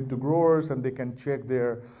can give it to growers, and they can check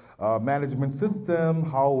their management system,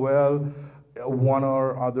 how well one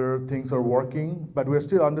or other things are working. But we're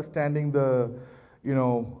still understanding the,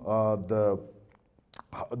 the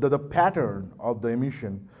pattern of the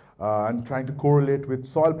emission and trying to correlate with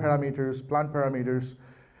soil parameters, plant parameters.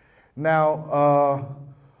 Now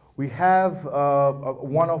we have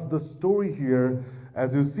one of the story here.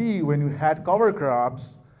 As you see, when you had cover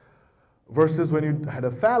crops versus when you had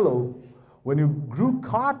a fallow, when you grew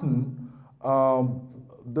cotton,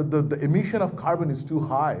 the emission of carbon is too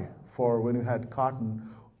high for when you had cotton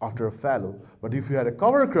after a fallow. But if you had a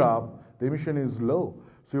cover crop, the emission is low.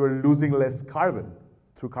 So you are losing less carbon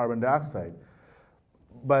through carbon dioxide.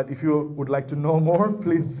 But if you would like to know more,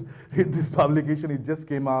 please read this publication. It just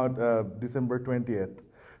came out December 20th.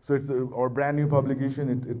 So it's our brand new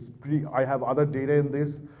publication. It's pretty. I have other data in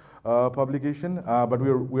this publication, but we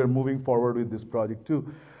are moving forward with this project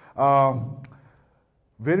too.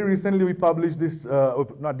 Very recently, we published this.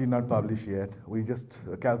 Did not publish yet. We just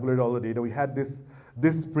calculated all the data. We had this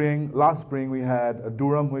spring. Last spring, we had a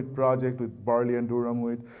durum wheat project with barley and durum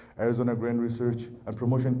wheat, Arizona Grain Research and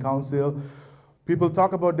Promotion Council. People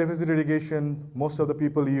talk about deficit irrigation. Most of the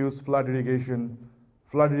people use flood irrigation.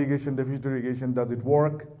 Flood irrigation, deficit irrigation, does it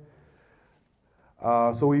work?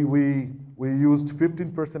 So we used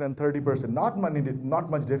 15% and 30%, not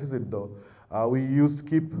much deficit though. We used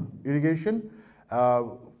skip irrigation,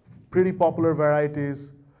 pretty popular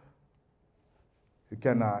varieties. You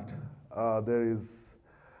cannot. There is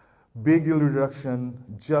big yield reduction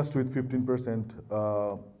just with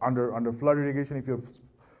 15% under flood irrigation. If you have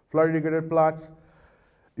flood irrigated plots,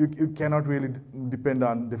 you cannot really depend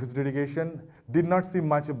on deficit irrigation. Did not see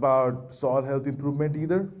much about soil health improvement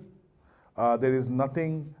either. There is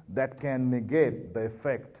nothing that can negate the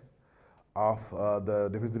effect of the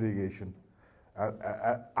deficit irrigation.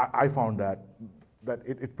 I found that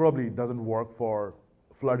it probably doesn't work for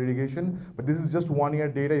flood irrigation, but this is just 1 year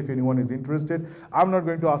data if anyone is interested. I'm not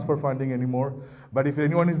going to ask for funding anymore, but if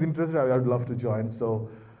anyone is interested, I would love to join. So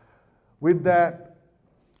with that,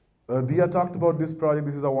 Diaa talked about this project.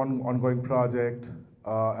 This is our ongoing project,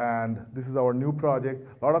 and this is our new project.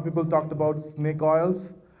 A lot of people talked about snake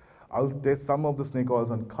oils. I'll test some of the snake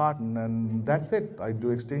oils on cotton, and that's it. I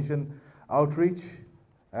do extension outreach,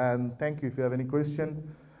 and thank you. If you have any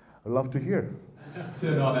question, I'd love to hear.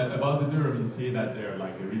 So about the durum, you see that there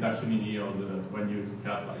like a reduction in yield when you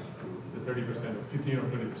cut like the 30%, 15 or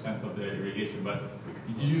 30% of the irrigation, but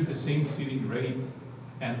did you use the same seeding rate?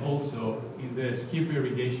 And also, in the skip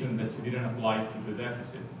irrigation that you didn't apply to the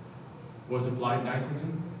deficit, was applied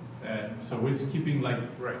nitrogen? So with skipping like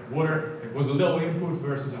water, it was a low input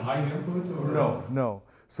versus a high input? Or? No.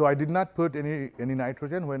 So I did not put any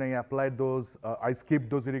nitrogen when I applied those. I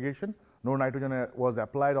skipped those irrigation. No nitrogen was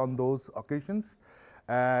applied on those occasions.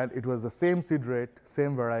 And it was the same seed rate,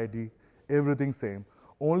 same variety, everything same.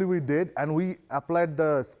 Only we did, and we applied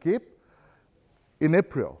the skip in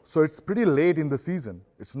April. So it's pretty late in the season.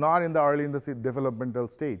 It's not in the early in the developmental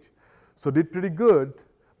stage. So did pretty good,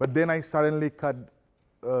 but then I suddenly cut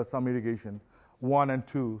some irrigation, 1 and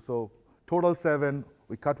 2. So total 7,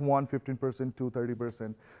 we cut 1, 15%, 2,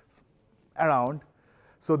 30%, around.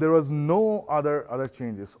 So there was no other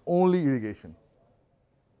changes, only irrigation.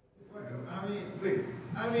 I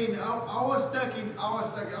was talking,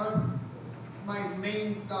 my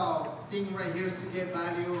main thing right here is to get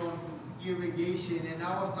value on irrigation, and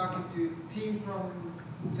I was talking to Tim from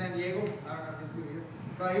San Diego, I don't know if he's still here,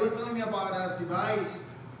 but he was telling me about a device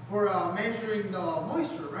for measuring the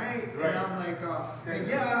moisture, right? And I'm like,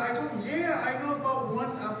 I told him, I know about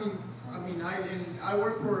one. I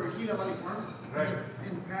work for Gila Valley Farm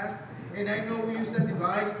in the past, and I know we use that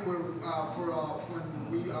device for when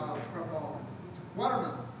we from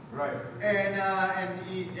watermelon. Right.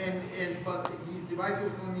 But his device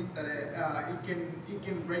was telling me that it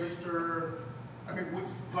can register.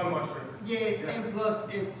 Which flood moisture. Yes, and plus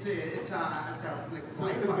it's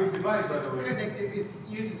like a big device, by the way. Connected. It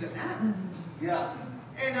uses an app. Yeah.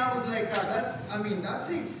 And I was like, I'm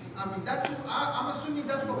assuming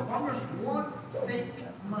that's what farmers want, save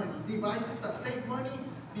money. Devices that save money,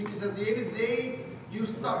 because at the end of the day, you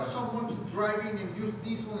stop someone to driving and use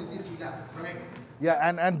this one and this and that, right? Yeah,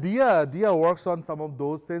 and Diaa works on some of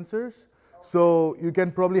those sensors. So you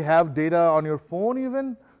can probably have data on your phone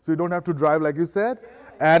even, so you don't have to drive like you said.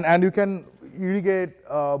 And you can irrigate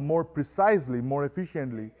more precisely, more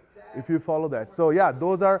efficiently if you follow that. So yeah,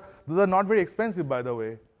 those are not very expensive, by the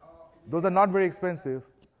way. Those are not very expensive.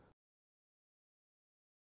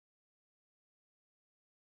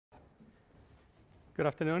 Good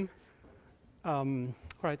afternoon. All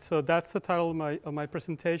right, so that's the title of my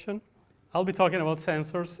presentation. I'll be talking about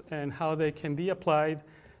sensors and how they can be applied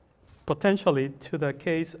potentially to the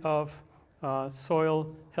case of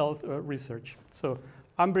soil health research. So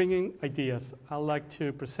I'm bringing ideas. I'd like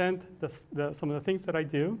to present some of the things that I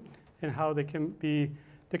do and how they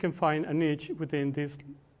can find a niche within this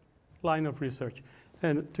line of research.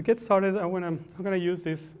 And to get started, I'm going to use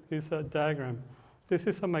this diagram. This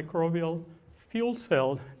is a microbial fuel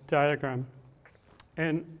cell diagram.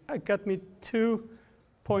 And it got me 2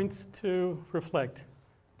 points to reflect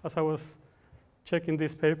as I was checking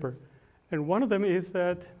this paper. And one of them is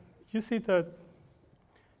that you see that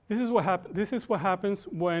this is what happens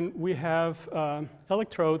when we have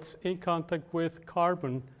electrodes in contact with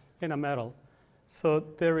carbon in a metal. So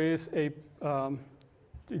there is it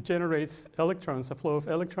generates electrons, a flow of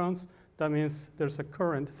electrons. That means there's a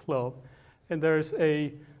current flow. And there's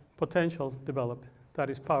a potential developed, that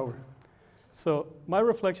is power. So my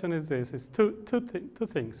reflection is this, is two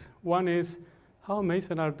things. One is, how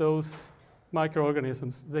amazing are those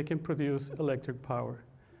microorganisms? They can produce electric power.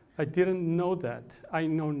 I didn't know that. I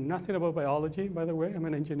know nothing about biology, by the way. I'm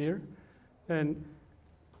an engineer. And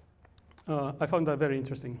I found that very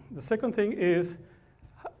interesting. The second thing is,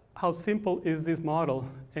 how simple is this model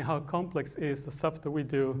and how complex is the stuff that we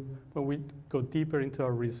do when we go deeper into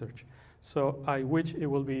our research. So I wish it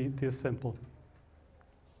will be this simple.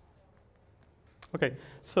 Okay,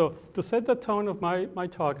 so to set the tone of my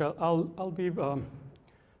talk, I'll be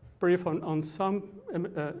brief on some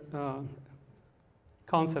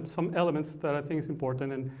concepts, some elements that I think is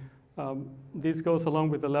important. And this goes along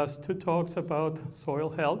with the last 2 talks about soil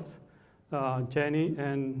health, Jenny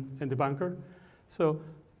and Debankur. So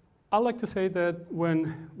I like to say that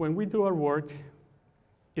when we do our work,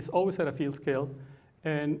 it's always at a field scale.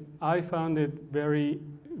 And I found it very,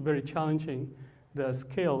 very challenging, the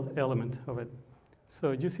scale element of it.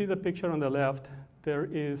 So you see the picture on the left, there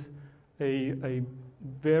is a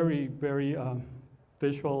very, very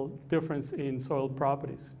visual difference in soil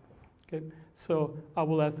properties. Okay? So I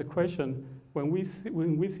will ask the question, when we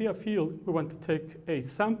see a field, we want to take a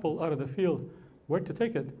sample out of the field, where to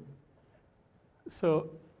take it? So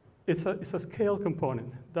it's a scale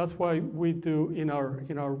component. That's why we do in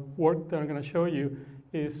our work that I'm going to show you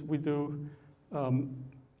is we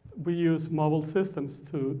use mobile systems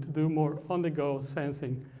to do more on-the-go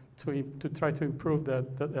sensing to try to improve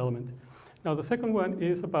that element. Now the second one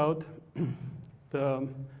is about the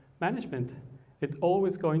management. It's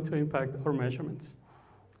always going to impact our measurements.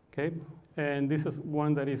 Okay, and this is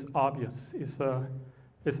one that is obvious. It's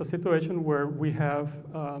a situation where we have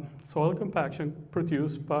soil compaction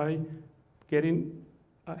produced by getting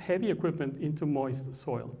heavy equipment into moist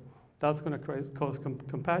soil. That's going to cause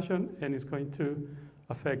compaction, and it's going to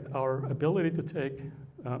affect our ability to take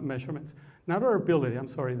measurements. Not our ability, I'm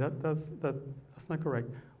sorry, that's not correct.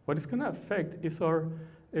 What it's going to affect is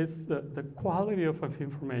the quality of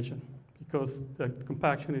information, because the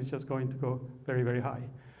compaction is just going to go very, very high.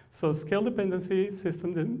 So scale dependency,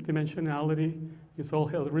 system dimensionality in soil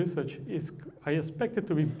health research I expect it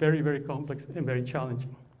to be very, very complex and very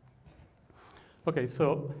challenging. Okay,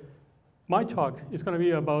 so my talk is going to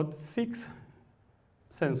be about 6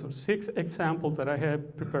 sensors, 6 examples that I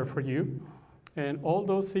have prepared for you. And all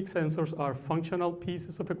those 6 sensors are functional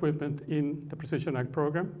pieces of equipment in the Precision Ag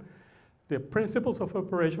program. The principles of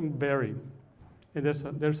operation vary. And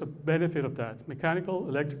there's a benefit of that: mechanical,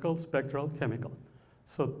 electrical, spectral, chemical.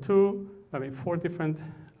 So 4 different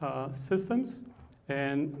systems,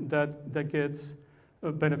 and that gets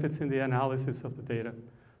benefits in the analysis of the data.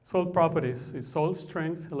 Soil properties is soil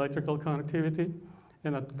strength, electrical conductivity,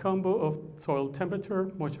 and a combo of soil temperature,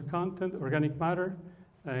 moisture content, organic matter,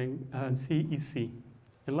 and CEC.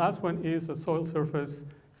 And last one is a soil surface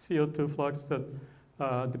CO2 flux that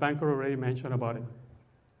Debankur already mentioned about it.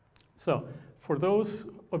 So for those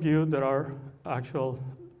of you that are actual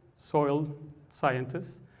soil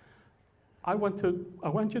scientists, I want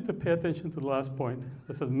you to pay attention to the last point.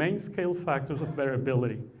 This is main scale factors of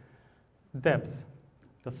variability: depth,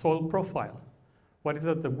 the soil profile, What is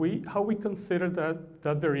it that how we consider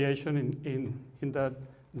that variation in that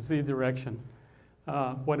z direction?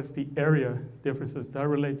 What is the area differences? That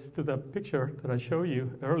relates to the picture that I showed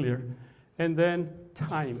you earlier. And then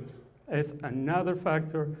time is another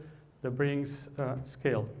factor that brings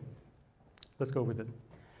scale. Let's go with it.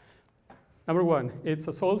 Number one, it's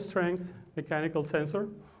a soil strength mechanical sensor.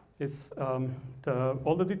 It's,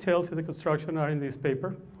 all the details of the construction are in this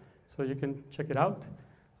paper, so you can check it out.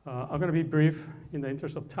 I'm going to be brief in the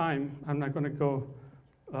interest of time. I'm not going to go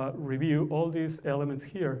review all these elements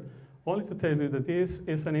here, only to tell you that this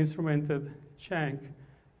is an instrumented shank.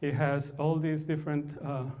 It has all these different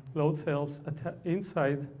load cells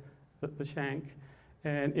inside the shank,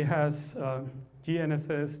 and it has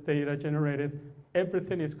GNSS data generated.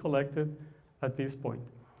 Everything is collected at this point.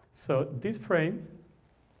 So this frame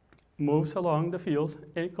moves along the field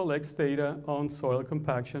and collects data on soil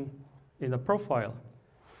compaction in the profile.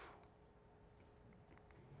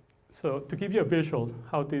 So to give you a visual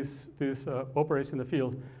how this operates in the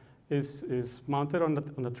field, is mounted on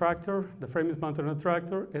the tractor. The frame is mounted on the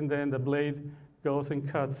tractor, and then the blade goes and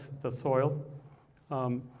cuts the soil.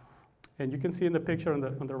 And you can see in the picture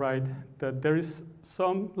on the right that there is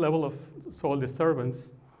some level of soil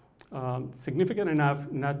disturbance, significant enough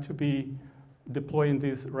not to be deploying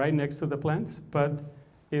this right next to the plants, but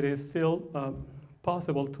it is still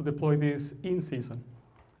possible to deploy this in season.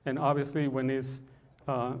 And obviously when it's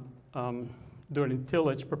during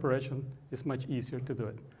tillage preparation, it's much easier to do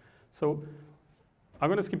it. So I'm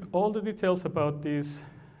going to skip all the details about this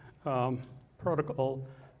protocol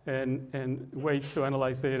and ways to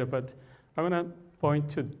analyze data, but I'm going to point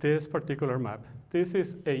to this particular map. This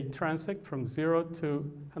is a transect from 0 to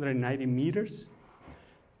 190 meters.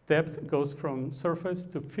 Depth goes from surface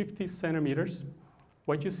to 50 centimeters.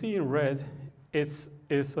 What you see in red is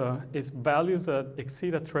values that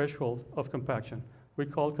exceed a threshold of compaction. We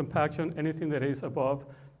call compaction anything that is above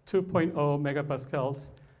 2.0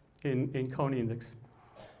 megapascals in cone index.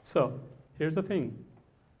 So here's the thing,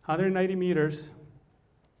 190 meters,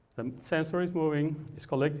 the sensor is moving, it's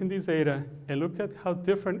collecting this data, and look at how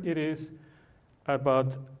different it is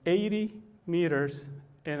about 80 meters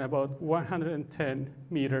and about 110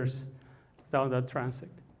 meters down that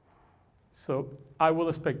transect. So I will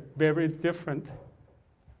expect very different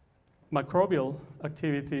microbial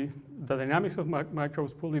activity. The dynamics of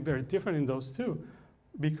microbes will be very different in those two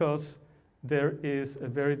because there is a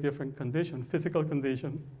very different condition, physical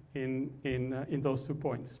condition in those 2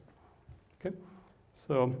 points. Okay?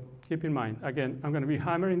 So keep in mind, again, I'm going to be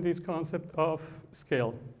hammering this concept of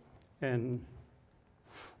scale. And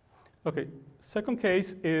okay, second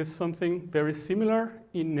case is something very similar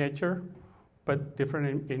in nature, but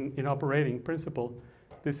different in operating principle.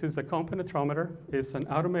 This is the cone penetrometer. It's an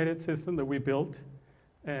automated system that we built,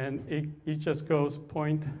 and it just goes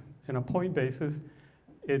point on a point basis.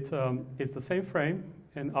 It's the same frame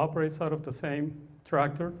and operates out of the same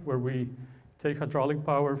tractor where we take hydraulic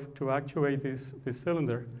power to actuate this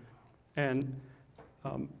cylinder. And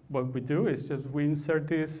what we do is just we insert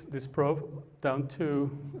this probe down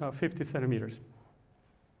to 50 centimeters.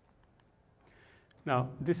 Now,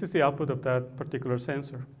 this is the output of that particular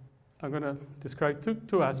sensor. I'm going to describe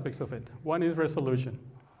two aspects of it. One is resolution.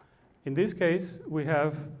 In this case, we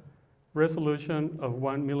have resolution of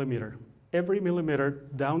 1 millimeter. Every millimeter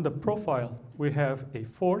down the profile, we have a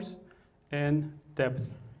force and depth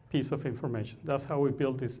piece of information. That's how we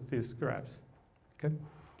build these graphs. Okay?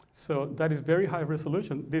 So that is very high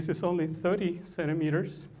resolution. This is only 30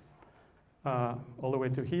 centimeters all the way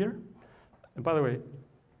to here. And by the way,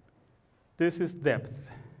 this is depth.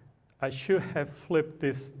 I should have flipped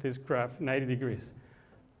this graph 90 degrees.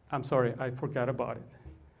 I'm sorry, I forgot about it.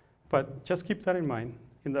 But just keep that in mind.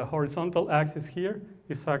 In the horizontal axis here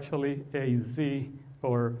is actually a z,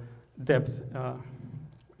 or depth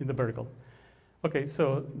in the vertical. Okay,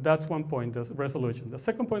 so that's one point, the resolution. The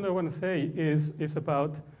second point I want to say is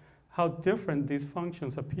about how different these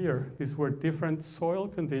functions appear. These were different soil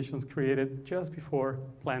conditions created just before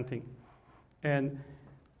planting. And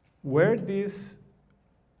where these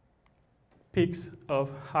peaks of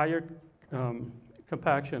higher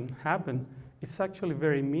compaction happen, it's actually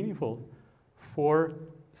very meaningful for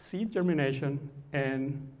seed germination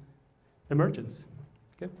and emergence.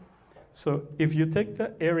 Okay? So if you take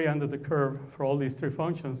the area under the curve for all these three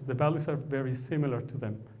functions, the values are very similar to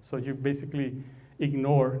them. So you basically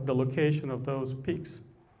ignore the location of those peaks.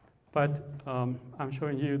 But I'm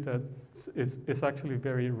showing you that it's actually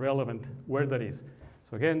very relevant where that is.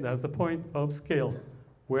 So again, that's the point of scale,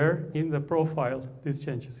 where in the profile these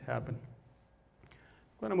changes happen.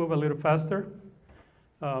 I'm going to move a little faster.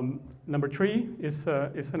 Number 3 is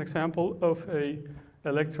an example of a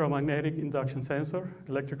electromagnetic induction sensor,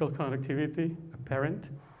 electrical conductivity apparent.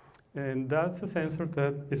 And that's a sensor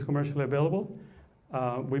that is commercially available.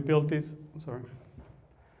 We built this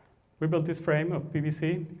frame of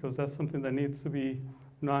PVC because that's something that needs to be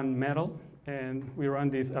non-metal, and we run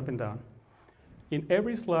this up and down. In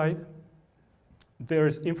every slide,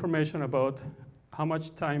 there's information about how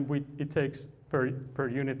much time it takes per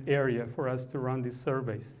unit area for us to run these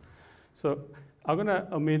surveys. So I'm going to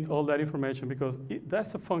omit all that information because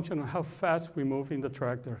that's a function of how fast we move in the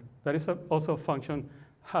tractor. That is also a function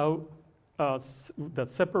how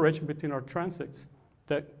that separation between our transects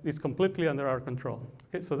that is completely under our control.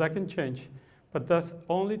 Okay, so that can change, but that's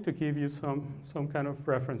only to give you some kind of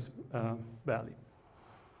reference value.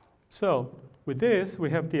 So with this, we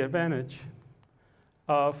have the advantage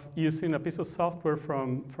of using a piece of software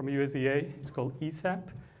from USDA. It's called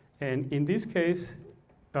ESAP. And in this case,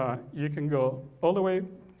 you can go all the way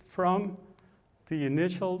from the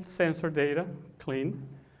initial sensor data, clean.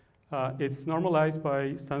 It's normalized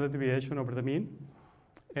by standard deviation over the mean.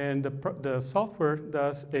 And the software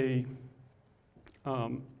does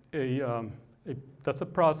that's a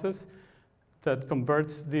process that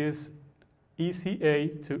converts this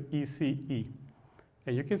ECA to ECE.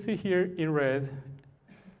 And you can see here in red,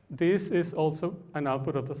 this is also an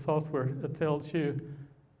output of the software that tells you,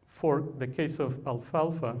 for the case of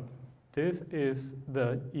alfalfa, this is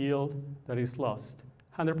the yield that is lost,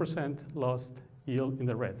 100% lost yield in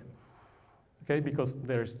the red. Okay, because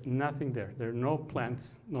there's nothing there. There are no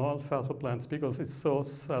plants, no alfalfa plants, because it's so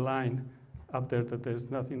saline up there that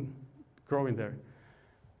there's nothing growing there.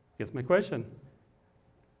 Here's my question.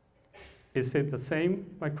 Is it the same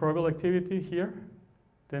microbial activity here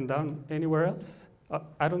than down anywhere else?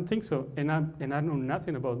 I don't think so, and I know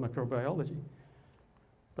nothing about microbiology.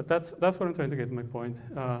 But that's what I'm trying to get to my point.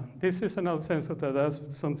 This is another sensor that does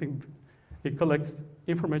something. It collects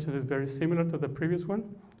information that is very similar to the previous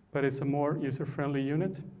one, but it's a more user-friendly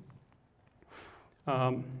unit.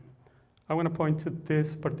 I want to point to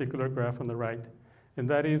this particular graph on the right, and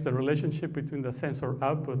that is the relationship between the sensor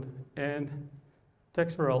output and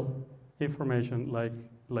textural information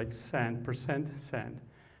like sand, percent sand.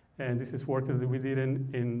 And this is work that we did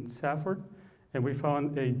in Safford, and we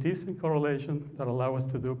found a decent correlation that allowed us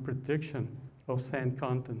to do prediction of sand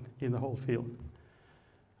content in the whole field,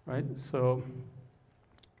 right? So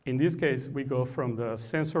in this case, we go from the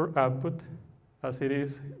sensor output as it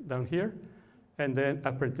is down here, and then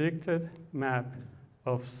a predicted map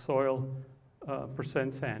of soil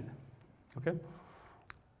percent sand, okay?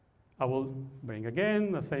 I will bring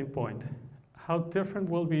again the same point. How different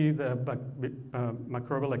will be the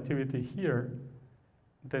microbial activity here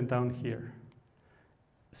than down here?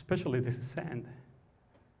 Especially this is sand.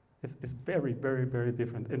 It's very, very, very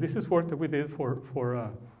different. And this is work that we did for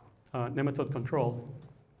nematode control.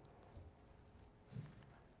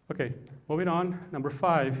 Okay, moving on. Number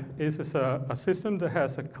 5 is a system that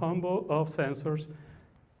has a combo of sensors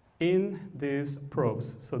in these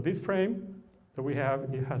probes. So this frame that we have,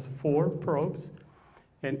 it has 4 probes,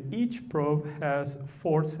 and each probe has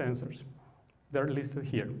 4 sensors. They're listed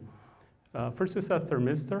here. First is a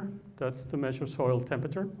thermistor, that's to measure soil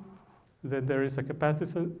temperature. Then there is a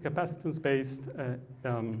capacitance-based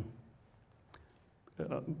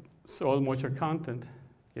soil moisture content.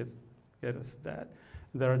 Get us that.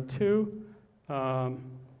 There are 2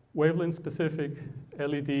 wavelength-specific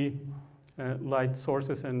LED light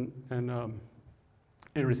sources and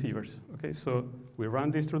receivers. Okay, so we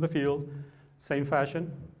run this through the field, same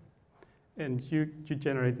fashion, and you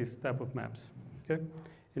generate this type of maps. Okay,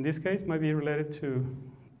 in this case, might be related to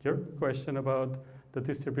your question about the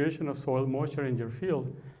distribution of soil moisture in your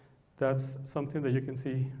field. That's something that you can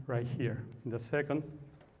see right here in the second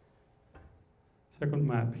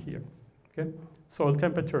map here. Okay, soil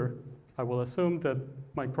temperature. I will assume that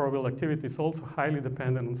microbial activity is also highly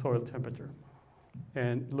dependent on soil temperature,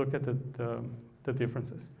 and look at the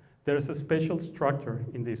differences. There is a spatial structure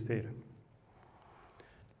in this data.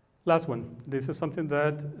 Last one. This is something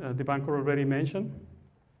that Debankur already mentioned,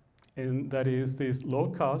 and that is this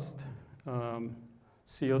low-cost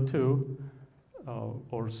CO2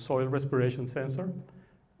 or soil respiration sensor.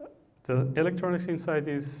 The electronics inside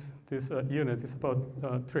this unit is about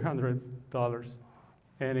 $300,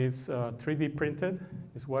 and it's 3D printed.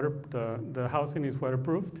 It's the housing is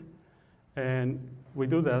waterproofed, and we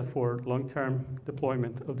do that for long-term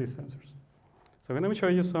deployment of these sensors. So I'm going to show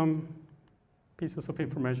you some pieces of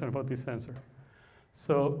information about this sensor.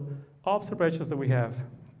 So observations that we have,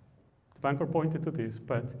 Debankur pointed to this,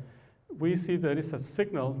 but we see that it's a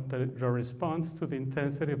signal that it responds to the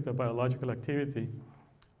intensity of the biological activity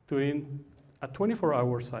during a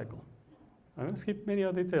 24-hour cycle. I'm going to skip many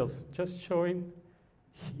other details, just showing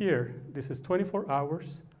here, this is 24 hours,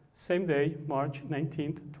 same day, March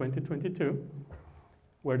 19th, 2022,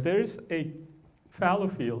 where there is a fallow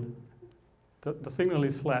field. The signal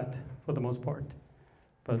is flat for the most part.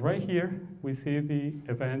 But right here, we see the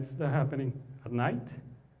events that are happening at night,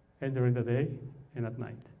 and during the day, and at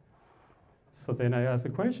night. So then I ask the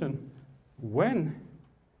question, when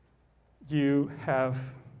you have,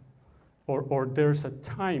 or there's a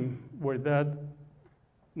time where that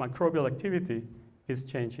microbial activity is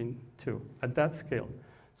changing too, at that scale.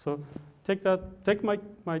 So take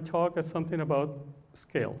my talk as something about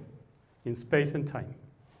scale in space and time.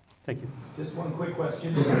 Thank you. Just one quick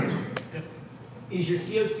question. Yes. Is your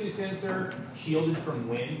CO2 sensor shielded from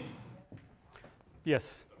wind?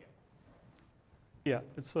 Yes. Yeah,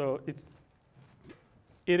 so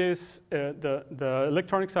it is, the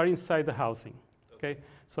electronics are inside the housing, okay?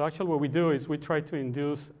 So actually what we do is we try to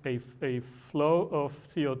induce a flow of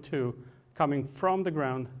CO2 coming from the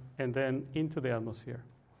ground and then into the atmosphere.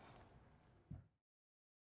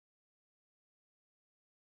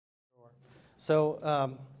 So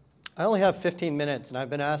I only have 15 minutes, and I've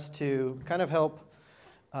been asked to kind of help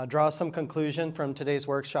draw some conclusion from today's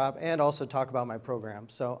workshop and also talk about my program.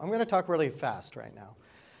 So I'm going to talk really fast right now.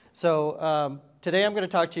 So today I'm going to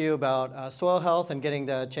talk to you about soil health and getting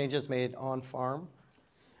the changes made on farm.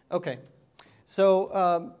 Okay,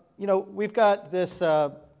 so we've got this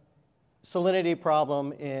salinity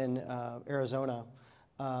problem in Arizona,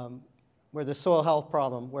 where the soil health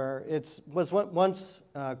problem, where it was once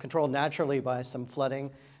controlled naturally by some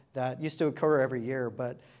flooding that used to occur every year,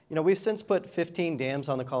 but we've since put 15 dams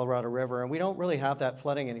on the Colorado River, and we don't really have that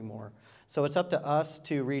flooding anymore. So it's up to us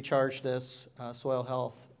to recharge this soil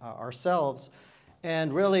health ourselves,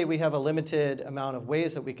 and really we have a limited amount of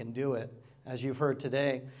ways that we can do it, as you've heard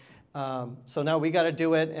today. So now we got to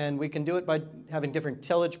do it, and we can do it by having different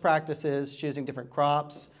tillage practices, choosing different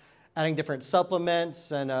crops, adding different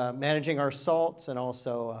supplements, and managing our salts, and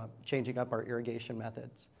also changing up our irrigation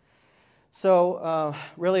methods. So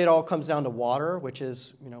really it all comes down to water, which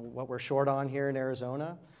is what we're short on here in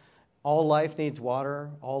Arizona. All life needs water.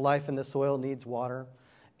 All life in the soil needs water.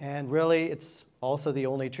 And really it's also the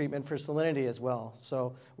only treatment for salinity as well.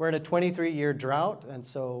 So we're in a 23-year drought, and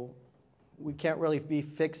so we can't really be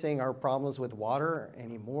fixing our problems with water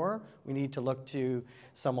anymore. We need to look to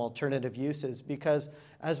some alternative uses, because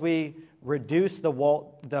as we reduce the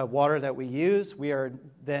water that we use, we are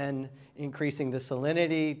then increasing the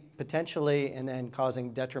salinity potentially and then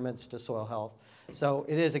causing detriments to soil health. So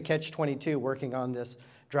it is a catch-22 working on this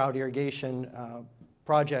drought irrigation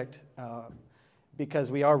project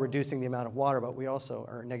because we are reducing the amount of water, but we also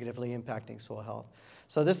are negatively impacting soil health.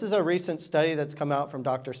 So this is a recent study that's come out from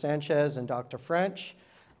Dr. Sanchez and Dr. French,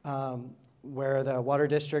 where the water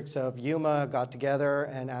districts of Yuma got together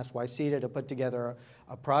and asked YCEDA to put together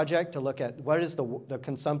a project to look at what is the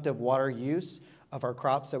consumptive water use of our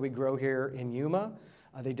crops that we grow here in Yuma.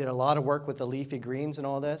 They did a lot of work with the leafy greens and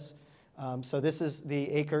all this. So this is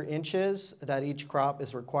the acre inches that each crop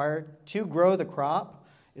is required to grow the crop.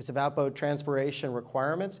 It's evapotranspiration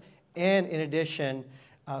requirements, and in addition,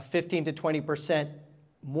 15 to 20%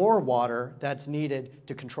 more water that's needed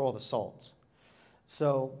to control the salts.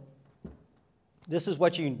 So this is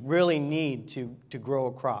what you really need to grow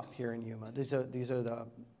a crop here in Yuma. These are the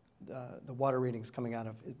water readings coming out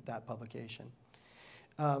of that publication.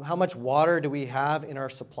 How much water do we have in our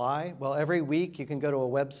supply? Well, every week you can go to a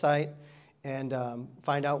website and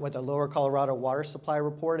find out what the Lower Colorado Water Supply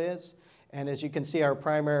Report is. And as you can see, our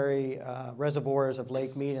primary reservoirs of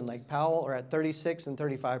Lake Mead and Lake Powell are at 36 and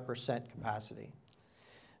 35% capacity.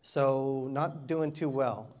 So not doing too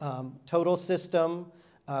well. Total system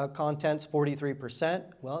contents 43%.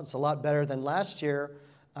 Well, it's a lot better than last year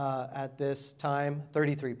at this time,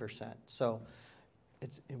 33%. So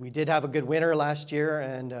we did have a good winter last year,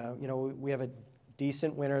 and we have a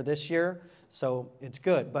decent winter this year, so it's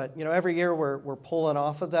good. But every year we're pulling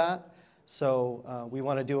off of that, so we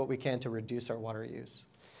want to do what we can to reduce our water use.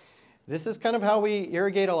 This is kind of how we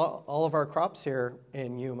irrigate all of our crops here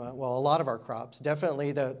in Yuma. Well, a lot of our crops.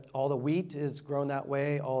 Definitely all the wheat is grown that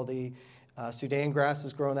way. All the Sudan grass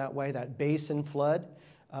is grown that way. That basin flood.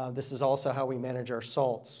 This is also how we manage our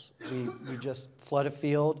salts. We just flood a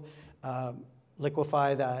field,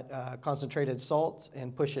 liquefy that concentrated salts,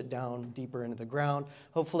 and push it down deeper into the ground,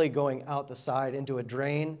 hopefully going out the side into a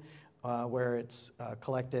drain where it's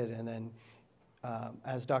collected and then,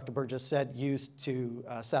 as Dr. Burgess said, used to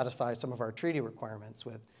satisfy some of our treaty requirements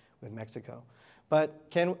with Mexico. But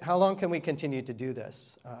how long can we continue to do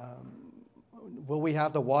this? will we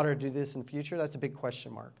have the water to do this in the future? That's a big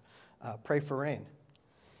question mark. Pray for rain.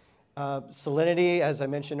 Salinity, as I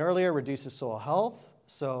mentioned earlier, reduces soil health.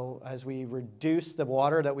 So as we reduce the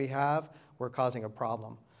water that we have, we're causing a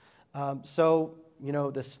problem. So,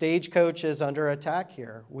 the stagecoach is under attack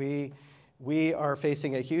here. We are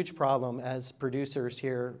facing a huge problem as producers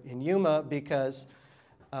here in Yuma because,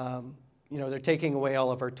 they're taking away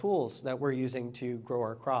all of our tools that we're using to grow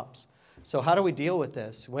our crops. So how do we deal with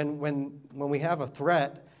this? When we have a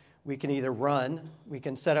threat, we can either run, we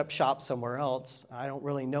can set up shop somewhere else. I don't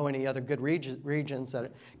really know any other good regions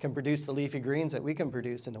that can produce the leafy greens that we can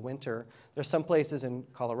produce in the winter. There's some places in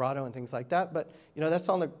Colorado and things like that, but that's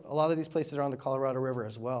a lot of these places are on the Colorado River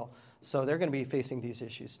as well. So they're going to be facing these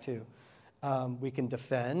issues too. We can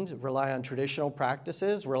defend, rely on traditional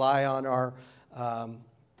practices, rely on our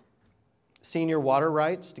senior water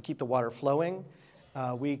rights to keep the water flowing.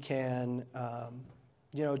 We can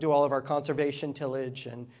do all of our conservation tillage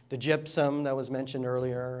and the gypsum that was mentioned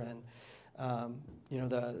earlier, and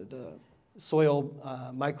the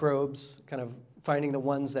soil microbes, kind of finding the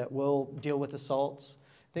ones that will deal with the salts,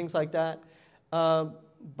 things like that.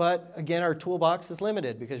 But again, our toolbox is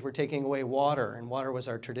limited because we're taking away water, and water was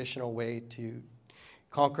our traditional way to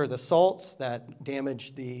conquer the salts that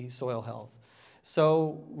damage the soil health.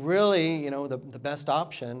 So really, the best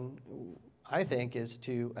option, I think, is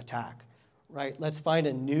to attack. Right? Let's find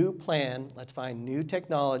a new plan. Let's find new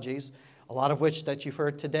technologies, a lot of which that you've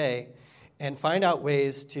heard today, and find out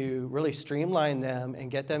ways to really streamline them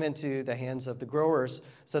and get them into the hands of the growers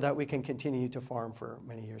so that we can continue to farm for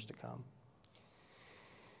many years to come.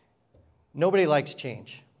 Nobody likes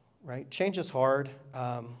change, right? Change is hard.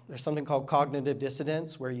 There's something called cognitive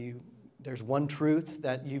dissonance where there's one truth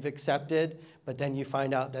that you've accepted, but then you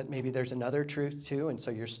find out that maybe there's another truth too, and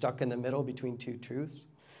so you're stuck in the middle between two truths.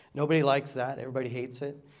 Nobody likes that. Everybody hates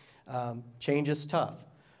it. Change is tough.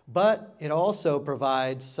 But it also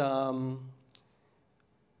provides some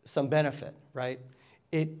benefit, right?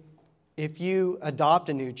 If you adopt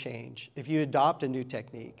a new change, if you adopt a new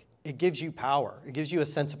technique, it gives you power. It gives you a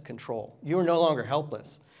sense of control. You are no longer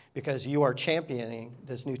helpless because you are championing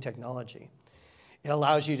this new technology. It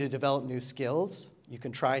allows you to develop new skills. You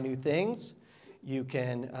can try new things. You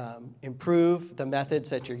can improve the methods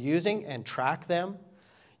that you're using and track them.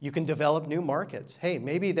 You can develop new markets. Hey,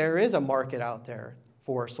 maybe there is a market out there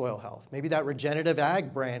for soil health. Maybe that regenerative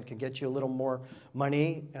ag brand can get you a little more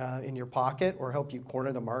money in your pocket or help you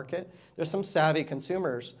corner the market. There's some savvy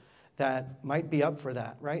consumers that might be up for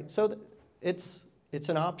that, right? So it's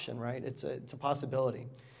an option, right? It's a possibility.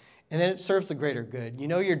 And then it serves the greater good.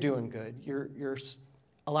 You're doing good. You're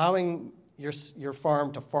allowing your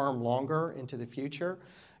farm to farm longer into the future.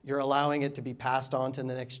 You're allowing it to be passed on to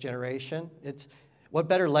the next generation. What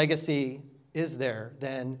better legacy is there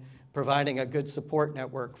than providing a good support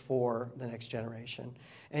network for the next generation?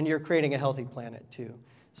 And you're creating a healthy planet too.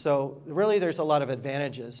 So really there's a lot of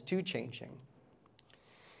advantages to changing.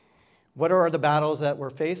 What are the battles that we're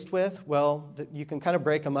faced with? Well, you can kind of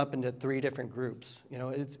break them up into three different groups.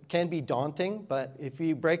 It can be daunting, but if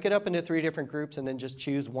you break it up into three different groups and then just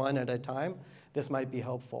choose one at a time, this might be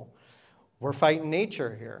helpful. We're fighting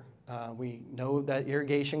nature here. We know that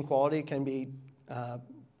irrigation quality can be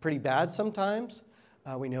pretty bad sometimes.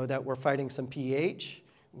 We know that we're fighting some pH.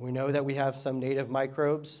 We know that we have some native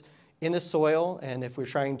microbes in the soil, and if we're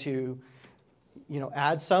trying to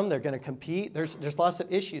add some, they're going to compete. There's lots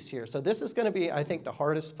of issues here. So this is going to be, I think, the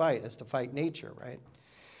hardest fight is to fight nature, right?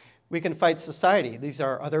 We can fight society. These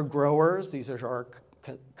are other growers. These are our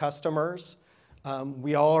customers.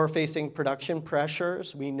 We all are facing production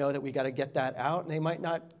pressures. We know that we got to get that out, and they might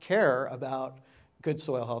not care about good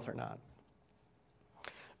soil health or not.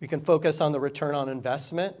 We can focus on the return on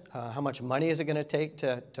investment. How much money is it going to take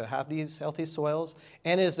to have these healthy soils?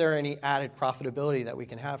 And is there any added profitability that we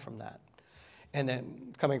can have from that? And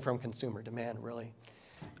then coming from consumer demand, really,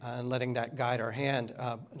 and letting that guide our hand.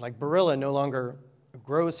 Like Barilla no longer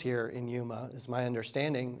grows here in Yuma, is my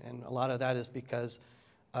understanding, and a lot of that is because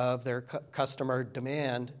of their customer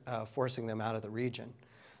demand forcing them out of the region.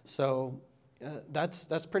 So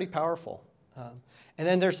that's pretty powerful. And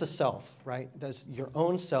then there's the self, right? There's your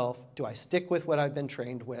own self. Do I stick with what I've been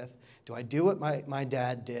trained with? Do I do what my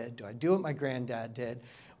dad did? Do I do what my granddad did?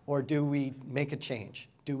 Or do we make a change?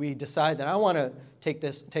 Do we decide that I want to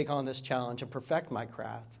take on this challenge and perfect my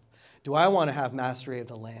craft? Do I want to have mastery of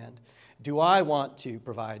the land? Do I want to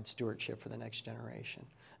provide stewardship for the next generation?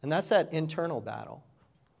 And that's that internal battle.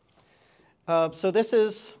 So this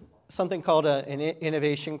is something called an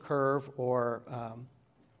innovation curve, or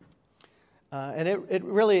And it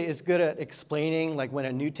really is good at explaining, like, when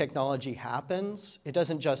a new technology happens, it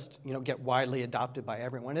doesn't just, get widely adopted by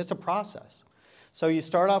everyone. It's a process. So you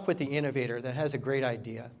start off with the innovator that has a great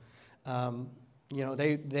idea.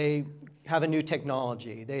 They have a new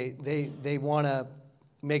technology. They want to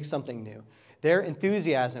make something new. Their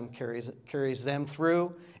enthusiasm carries them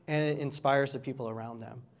through, and it inspires the people around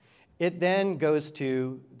them. It then goes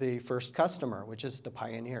to the first customer, which is the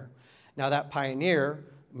pioneer. Now, that pioneer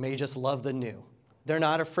may just love the new. They're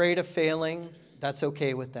not afraid of failing. That's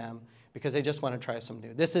okay with them because they just want to try some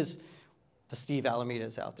new. This is the Steve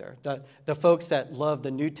Alamedas out there. The folks that love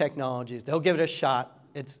the new technologies, they'll give it a shot.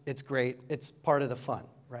 It's great. It's part of the fun,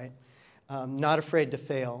 right? Not afraid to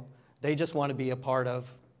fail. They just want to be a part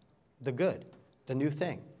of the good, the new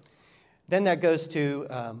thing. Then that goes to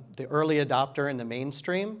the early adopter and the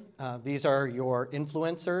mainstream. These are your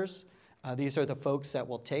influencers. These are the folks that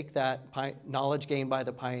will take that knowledge gained by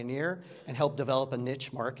the pioneer and help develop a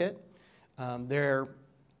niche market. They're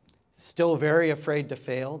still very afraid to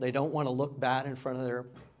fail. They don't want to look bad in front of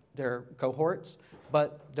their cohorts,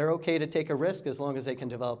 but they're okay to take a risk as long as they can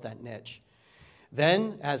develop that niche.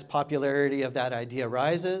 Then, as popularity of that idea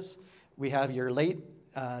rises, we have your late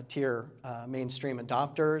tier mainstream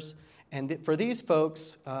adopters. And for these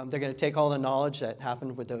folks, they're going to take all the knowledge that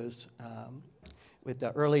happened with those with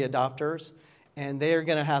the early adopters, and they're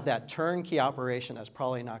going to have that turnkey operation that's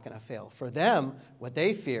probably not going to fail. For them, what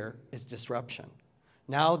they fear is disruption.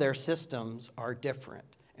 Now their systems are different,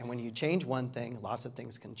 and when you change one thing, lots of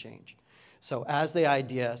things can change. So as the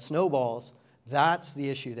idea snowballs, that's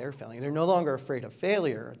the issue they're feeling. They're no longer afraid of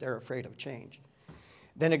failure, they're afraid of change.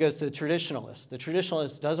 Then it goes to the traditionalist. The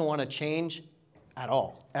traditionalist doesn't want to change at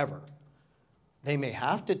all, ever. They may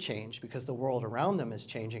have to change because the world around them is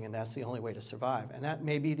changing, and that's the only way to survive. And that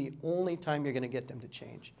may be the only time you're going to get them to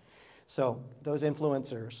change. So those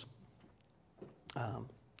influencers,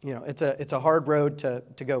 it's a hard road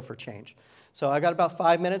to go for change. So I got about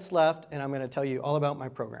 5 minutes left, and I'm going to tell you all about my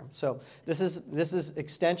program. So this is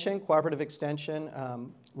extension, cooperative extension.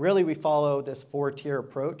 Really, we follow this 4-tier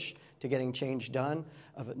approach to getting change done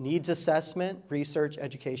of needs assessment, research,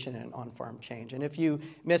 education, and on-farm change. And if you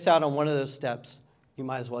miss out on one of those steps, you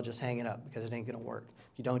might as well just hang it up because it ain't going to work.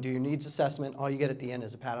 If you don't do your needs assessment, all you get at the end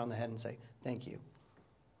is a pat on the head and say, thank you.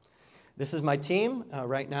 This is my team.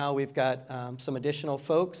 Right now, we've got some additional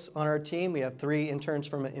folks on our team. We have 3 interns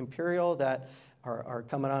from Imperial that are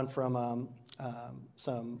coming on from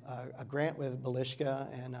a grant with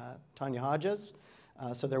Elshikha and Tanya Hodges.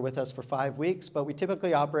 So they're with us for 5 weeks, but we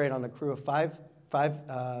typically operate on a crew of five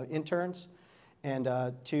interns and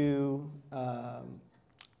two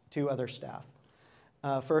other staff.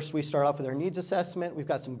 First, we start off with our needs assessment. We've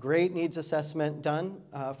got some great needs assessment done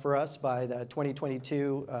for us by the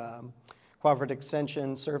 2022 Cooperative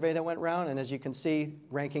Extension Survey that went around, and as you can see,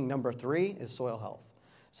 ranking number 3 is soil health.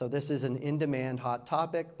 So this is an in-demand hot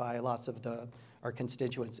topic by lots of our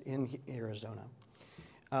constituents in Arizona.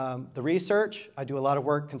 The research, I do a lot of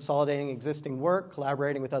work consolidating existing work,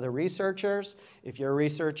 collaborating with other researchers. If you're a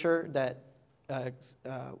researcher that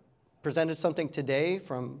presented something today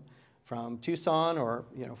from Tucson or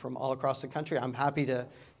from all across the country, I'm happy to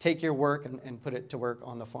take your work and put it to work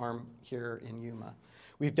on the farm here in Yuma.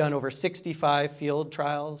 We've done over 65 field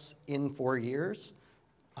trials in 4 years.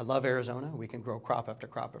 I love Arizona. We can grow crop after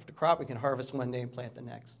crop after crop. We can harvest one day and plant the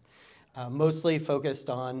next. Mostly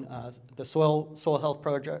focused on the soil health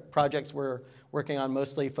projects we're working on,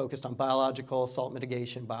 mostly focused on biological, salt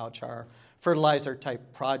mitigation, biochar, fertilizer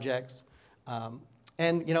type projects.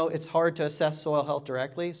 And it's hard to assess soil health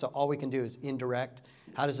directly, so all we can do is indirect.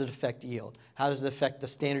 How does it affect yield? How does it affect the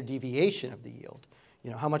standard deviation of the yield?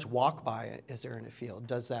 How much walk-by is there in a field?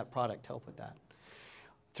 Does that product help with that?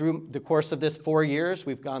 Through the course of this 4 years,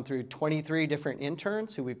 we've gone through 23 different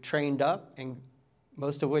interns who we've trained up, and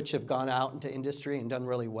most of which have gone out into industry and done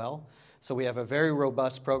really well. So we have a very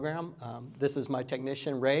robust program. This is my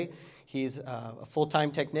technician, Ray. He's a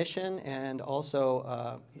full-time technician and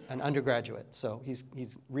also an undergraduate. So he's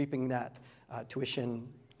reaping that tuition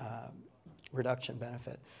reduction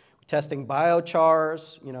benefit. Testing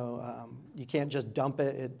biochars, you can't just dump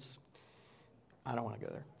it. I don't want to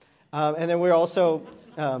go there. And then we're also,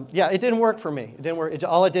 it didn't work for me. It didn't work.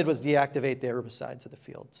 All it did was deactivate the herbicides of the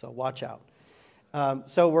field. So watch out.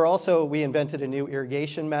 So we invented a new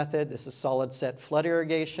irrigation method. This is solid set flood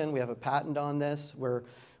irrigation. We have a patent on this. We're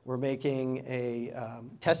making a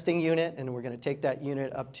testing unit, and we're going to take that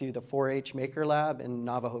unit up to the 4-H Maker Lab in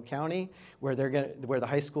Navajo County, where the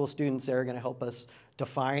high school students there are going to help us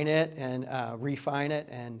define it and refine it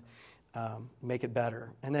and make it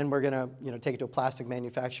better. And then we're going to take it to a plastic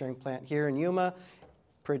manufacturing plant here in Yuma,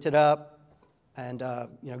 print it up, and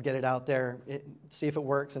get it out there, see if it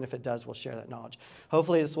works, and if it does, we'll share that knowledge.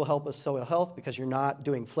 Hopefully this will help with soil health because you're not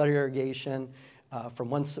doing flood irrigation from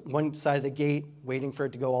one side of the gate, waiting for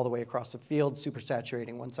it to go all the way across the field,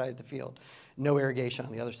 supersaturating one side of the field, no irrigation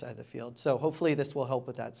on the other side of the field. So hopefully this will help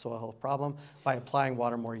with that soil health problem by applying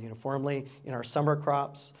water more uniformly in our summer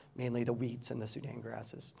crops, mainly the wheats and the Sudan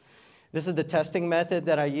grasses. This is the testing method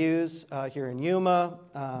that I use here in Yuma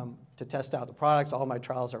to test out the products. All my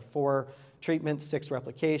trials are 4 treatments, 6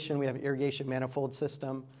 replication. We have an irrigation manifold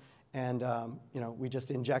system, and we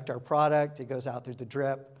just inject our product. It goes out through the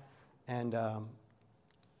drip, and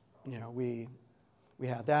we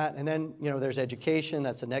have that. And then there's education.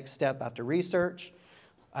 That's the next step after research.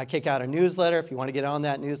 I kick out a newsletter. If you want to get on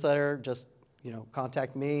that newsletter, just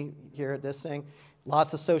contact me here at this thing.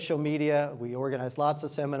 Lots of social media. We organize lots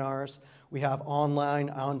of seminars. We have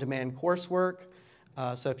online on-demand coursework.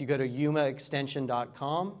 So if you go to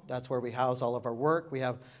yumaextension.com, that's where we house all of our work. We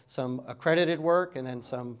have some accredited work and then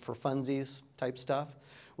some for funsies type stuff.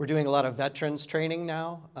 We're doing a lot of veterans training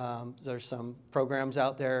now. There's some programs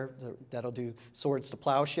out there that'll do swords to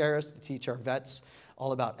plowshares to teach our vets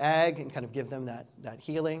all about ag and kind of give them that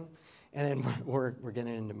healing. And then we're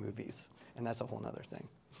getting into movies, and that's a whole other thing.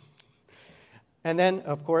 And then,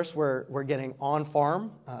 of course, we're getting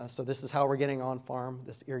on-farm. So this is how we're getting on-farm,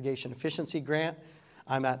 this irrigation efficiency grant.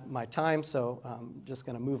 I'm at my time, so I'm just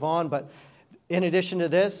going to move on. But in addition to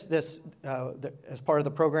this as part of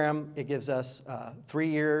the program, it gives us 3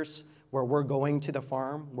 years where we're going to the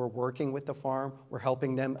farm, we're working with the farm, we're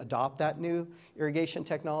helping them adopt that new irrigation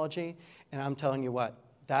technology. And I'm telling you what,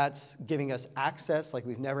 that's giving us access like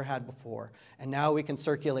we've never had before. And now we can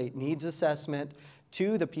circulate needs assessment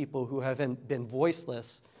to the people who haven't been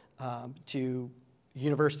voiceless to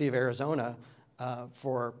University of Arizona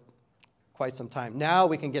for quite some time. Now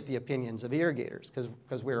we can get the opinions of irrigators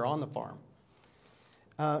because we're on the farm.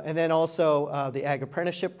 And then also the Ag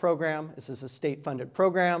Apprenticeship Program. This is a state-funded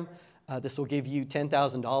program. This will give you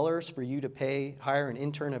 $10,000 for you to hire an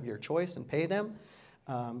intern of your choice and pay them.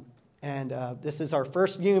 And this is our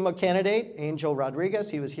first Yuma candidate, Angel Rodriguez.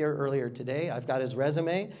 He was here earlier today. I've got his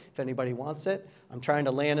resume if anybody wants it. I'm trying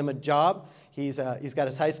to land him a job. He's got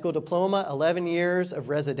his high school diploma, 11 years of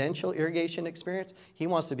residential irrigation experience. He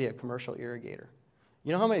wants to be a commercial irrigator.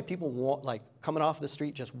 You know how many people coming off the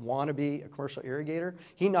street just want to be a commercial irrigator?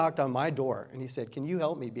 He knocked on my door and he said, "Can you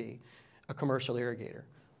help me be a commercial irrigator?"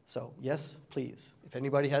 So yes, please. If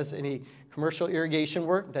anybody has any commercial irrigation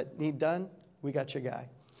work that need done, we got your guy.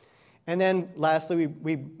 And then lastly,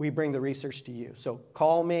 we bring the research to you. So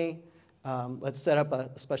call me. Let's set up a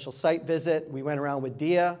special site visit. We went around with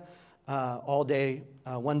Diaa all day,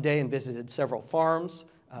 one day, and visited several farms.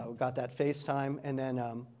 We got that FaceTime. And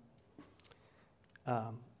then,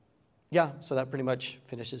 so that pretty much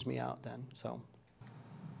finishes me out then. So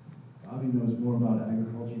Bobby knows more about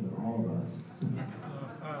agriculture than all of us.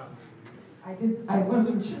 I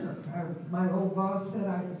wasn't sure. My old boss said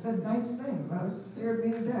I said nice things. I was scared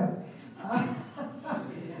me to death.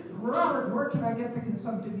 Robert, where can I get the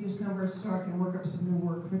consumptive use numbers so I can work up some new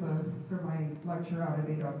work for my lecture out at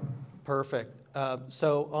ADOP? Perfect.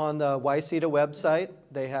 So on the YCEDA website,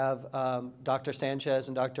 they have Dr. Sanchez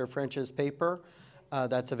and Dr. French's paper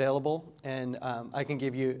that's available, and I can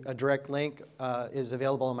give you a direct link. Is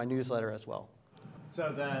available in my newsletter as well.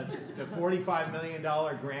 So the $45 million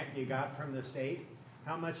grant you got from the state,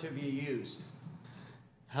 how much have you used?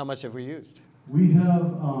 How much have we used? We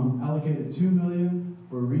have allocated $2 million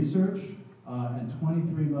for research and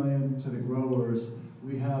 $23 million to the growers.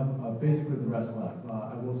 We have basically the rest left.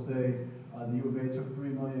 I will say the U of A took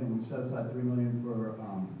 $3 million, and we've set aside $3 million for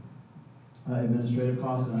administrative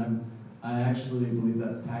costs, and I actually believe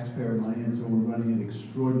that's taxpayer money, and so we're running it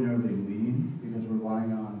extraordinarily lean because we're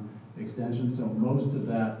relying on extension. So most of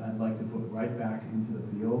that I'd like to put right back into the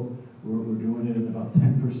field. We're doing it at about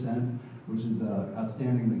 10%, which is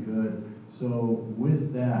outstandingly good. So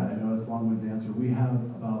with that, I know it's a long-winded answer, we have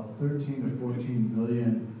about 13 to 14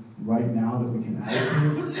 million right now that we can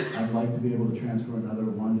allocate. I'd like to be able to transfer another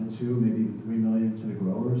 1 to 2, maybe 3 million to the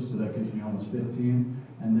growers, so that gives me almost 15.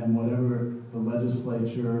 And then whatever the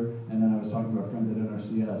legislature, and then I was talking about friends at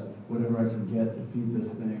NRCS, whatever I can get to feed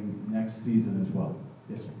this thing next season as well.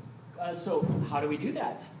 Yes, sir. So how do we do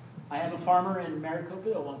that? I have a farmer in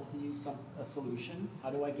Maricopa who wants to use a solution. How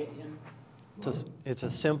do I get him? It's a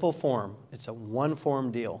simple form. It's a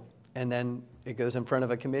one-form deal. And then it goes in front of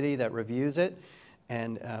a committee that reviews it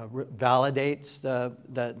and validates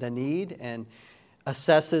the need and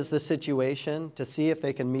assesses the situation to see if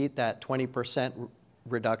they can meet that 20%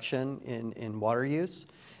 reduction in water use.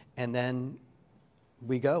 And then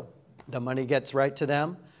we go. The money gets right to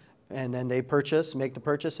them. and then they make the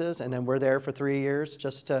purchases, and then we're there for 3 years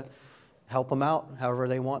just to help them out however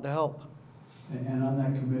they want to help. And on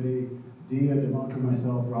that committee, Diaa, Debankur,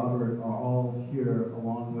 myself, Robert are all here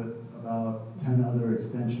along with about 10 other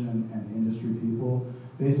extension and industry people.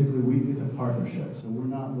 Basically, it's a partnership, so we're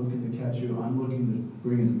not looking to catch you. I'm looking to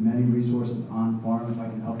bring as many resources on farm. If I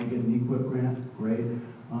can help you get an EQIP grant, great.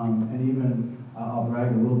 And even, I'll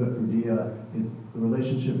brag a little bit for Diaa, it's the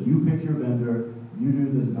relationship, you pick your vendor, you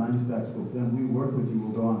do the design specs, but then we work with you,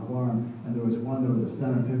 we'll go on farm. And there was a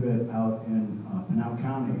center pivot out in Pinal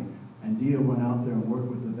County, and Diaa went out there and worked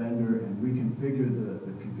with the vendor and reconfigured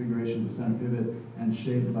the configuration of the center pivot and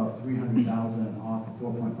shaved about $300,000 off a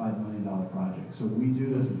 $4.5 million project. So we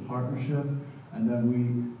do this in partnership, and then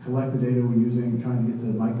we collect the data we're using, trying to get to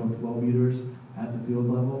microflow meters at the field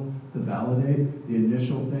level to validate. The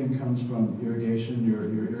initial thing comes from irrigation, your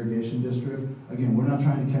irrigation district. Again, we're not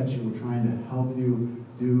trying to catch you, we're trying to help you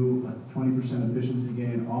do a 20% efficiency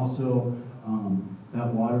gain. Also, that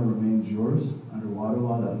water remains yours under water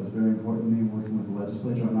law. That was very important to me working with the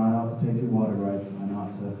legislature. I'm not out to take your water rights, I'm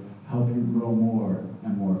out to help you grow more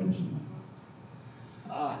and more efficiently.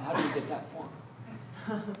 How do you get that form?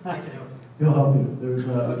 He'll help you.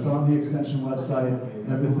 It's on the extension website.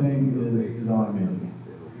 Everything is automated.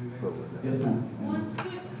 Yes, ma'am. One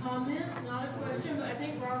quick comment, not a question, but I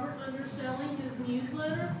think Robert's underselling his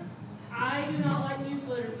newsletter. I do not like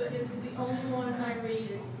newsletters, but it's the only one I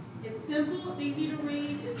read. It's simple, it's easy to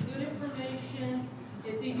read, it's good information,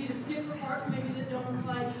 it's easy to skip the parts maybe that don't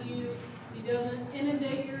apply to you. It doesn't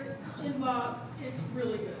inundate your inbox. It's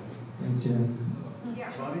really good. Thanks, Jen.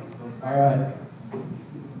 Yeah. All right.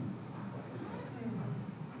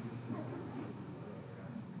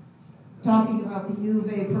 Talking about the U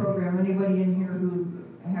of A program, anybody in here who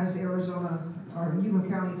has Arizona or Yuma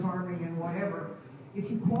County farming and whatever,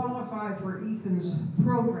 if you qualify for Ethan's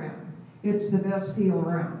program, it's the best deal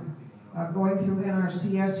around. Going through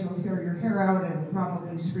NRCS, you'll tear your hair out and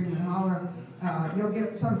probably scream and holler. You'll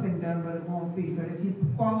get something done, but it won't be. But if you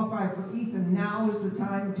qualify for Ethan, now is the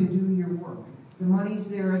time to do your work. The money's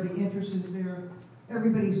there, the interest is there,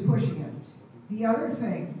 everybody's pushing it. The other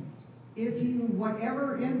thing, if you,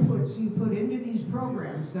 whatever inputs you put into these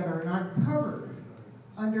programs that are not covered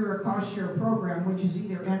under a cost share program, which is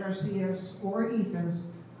either NRCS or Ethan's,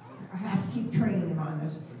 I have to keep training them on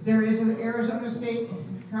this. There is an Arizona State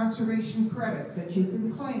Conservation Credit that you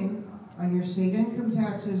can claim on your state income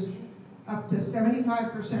taxes up to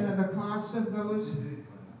 75% of the cost of those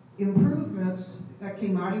improvements that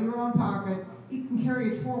came out of your own pocket. You can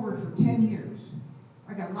carry it forward for 10 years.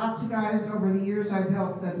 I got lots of guys over the years I've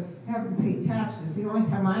helped that haven't paid taxes. The only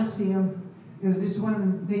time I see them is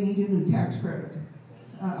when they need a new tax credit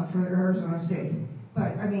for Arizona State.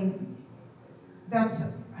 But I mean,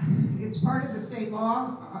 it's part of the state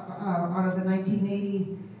law out of the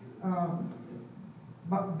 1980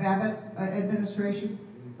 Babbitt administration,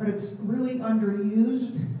 but it's really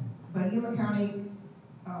underused. But Yuma County,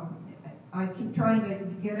 I keep trying to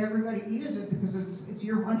get everybody to use it because it's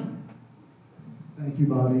your money. Thank you,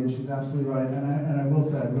 Bobby, and she's absolutely right. And I will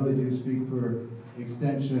say, I really do speak for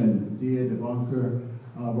Extension, Diaa, Debankur,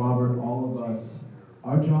 Robert, all of us.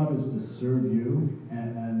 Our job is to serve you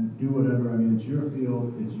and do whatever. I mean, it's your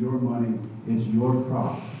field, it's your money, it's your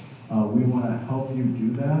crop. We want to help you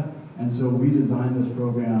do that. And so we designed this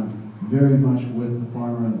program very much with the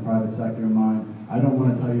farmer and the private sector in mind. I don't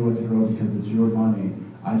want to tell you what to grow because it's your money.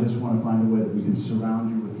 I just want to find a way that we can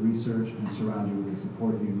surround you with research and surround you with the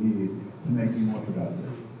support you need to make you more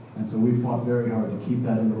productive. And so we fought very hard to keep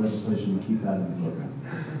that in the legislation and keep that in the program.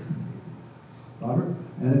 Robert,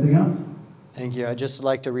 anything else? Thank you. I'd just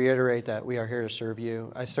like to reiterate that we are here to serve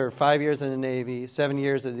you. I served 5 years in the Navy, 7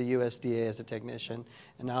 years at the USDA as a technician,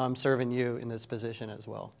 and now I'm serving you in this position as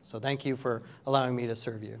well. So thank you for allowing me to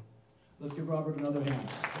serve you. Let's give Robert another hand.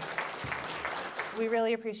 We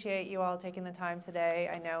really appreciate you all taking the time today.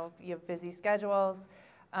 I know you have busy schedules.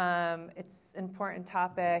 It's an important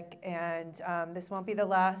topic, and this won't be the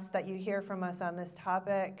last that you hear from us on this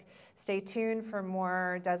topic. Stay tuned for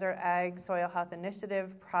more Desert Ag Soil Health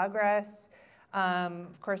Initiative progress.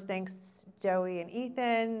 Of course, thanks Joey and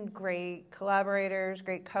Ethan, great collaborators,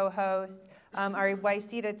 great co-hosts. Our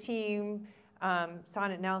YCEDA team,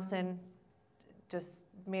 Sonnet Nelson, just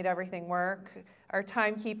made everything work. Our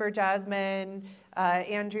timekeeper, Jasmine,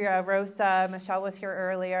 Andrea, Rosa, Michelle was here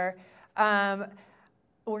earlier.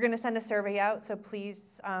 We're going to send a survey out, so please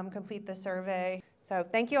complete the survey. So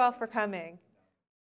thank you all for coming.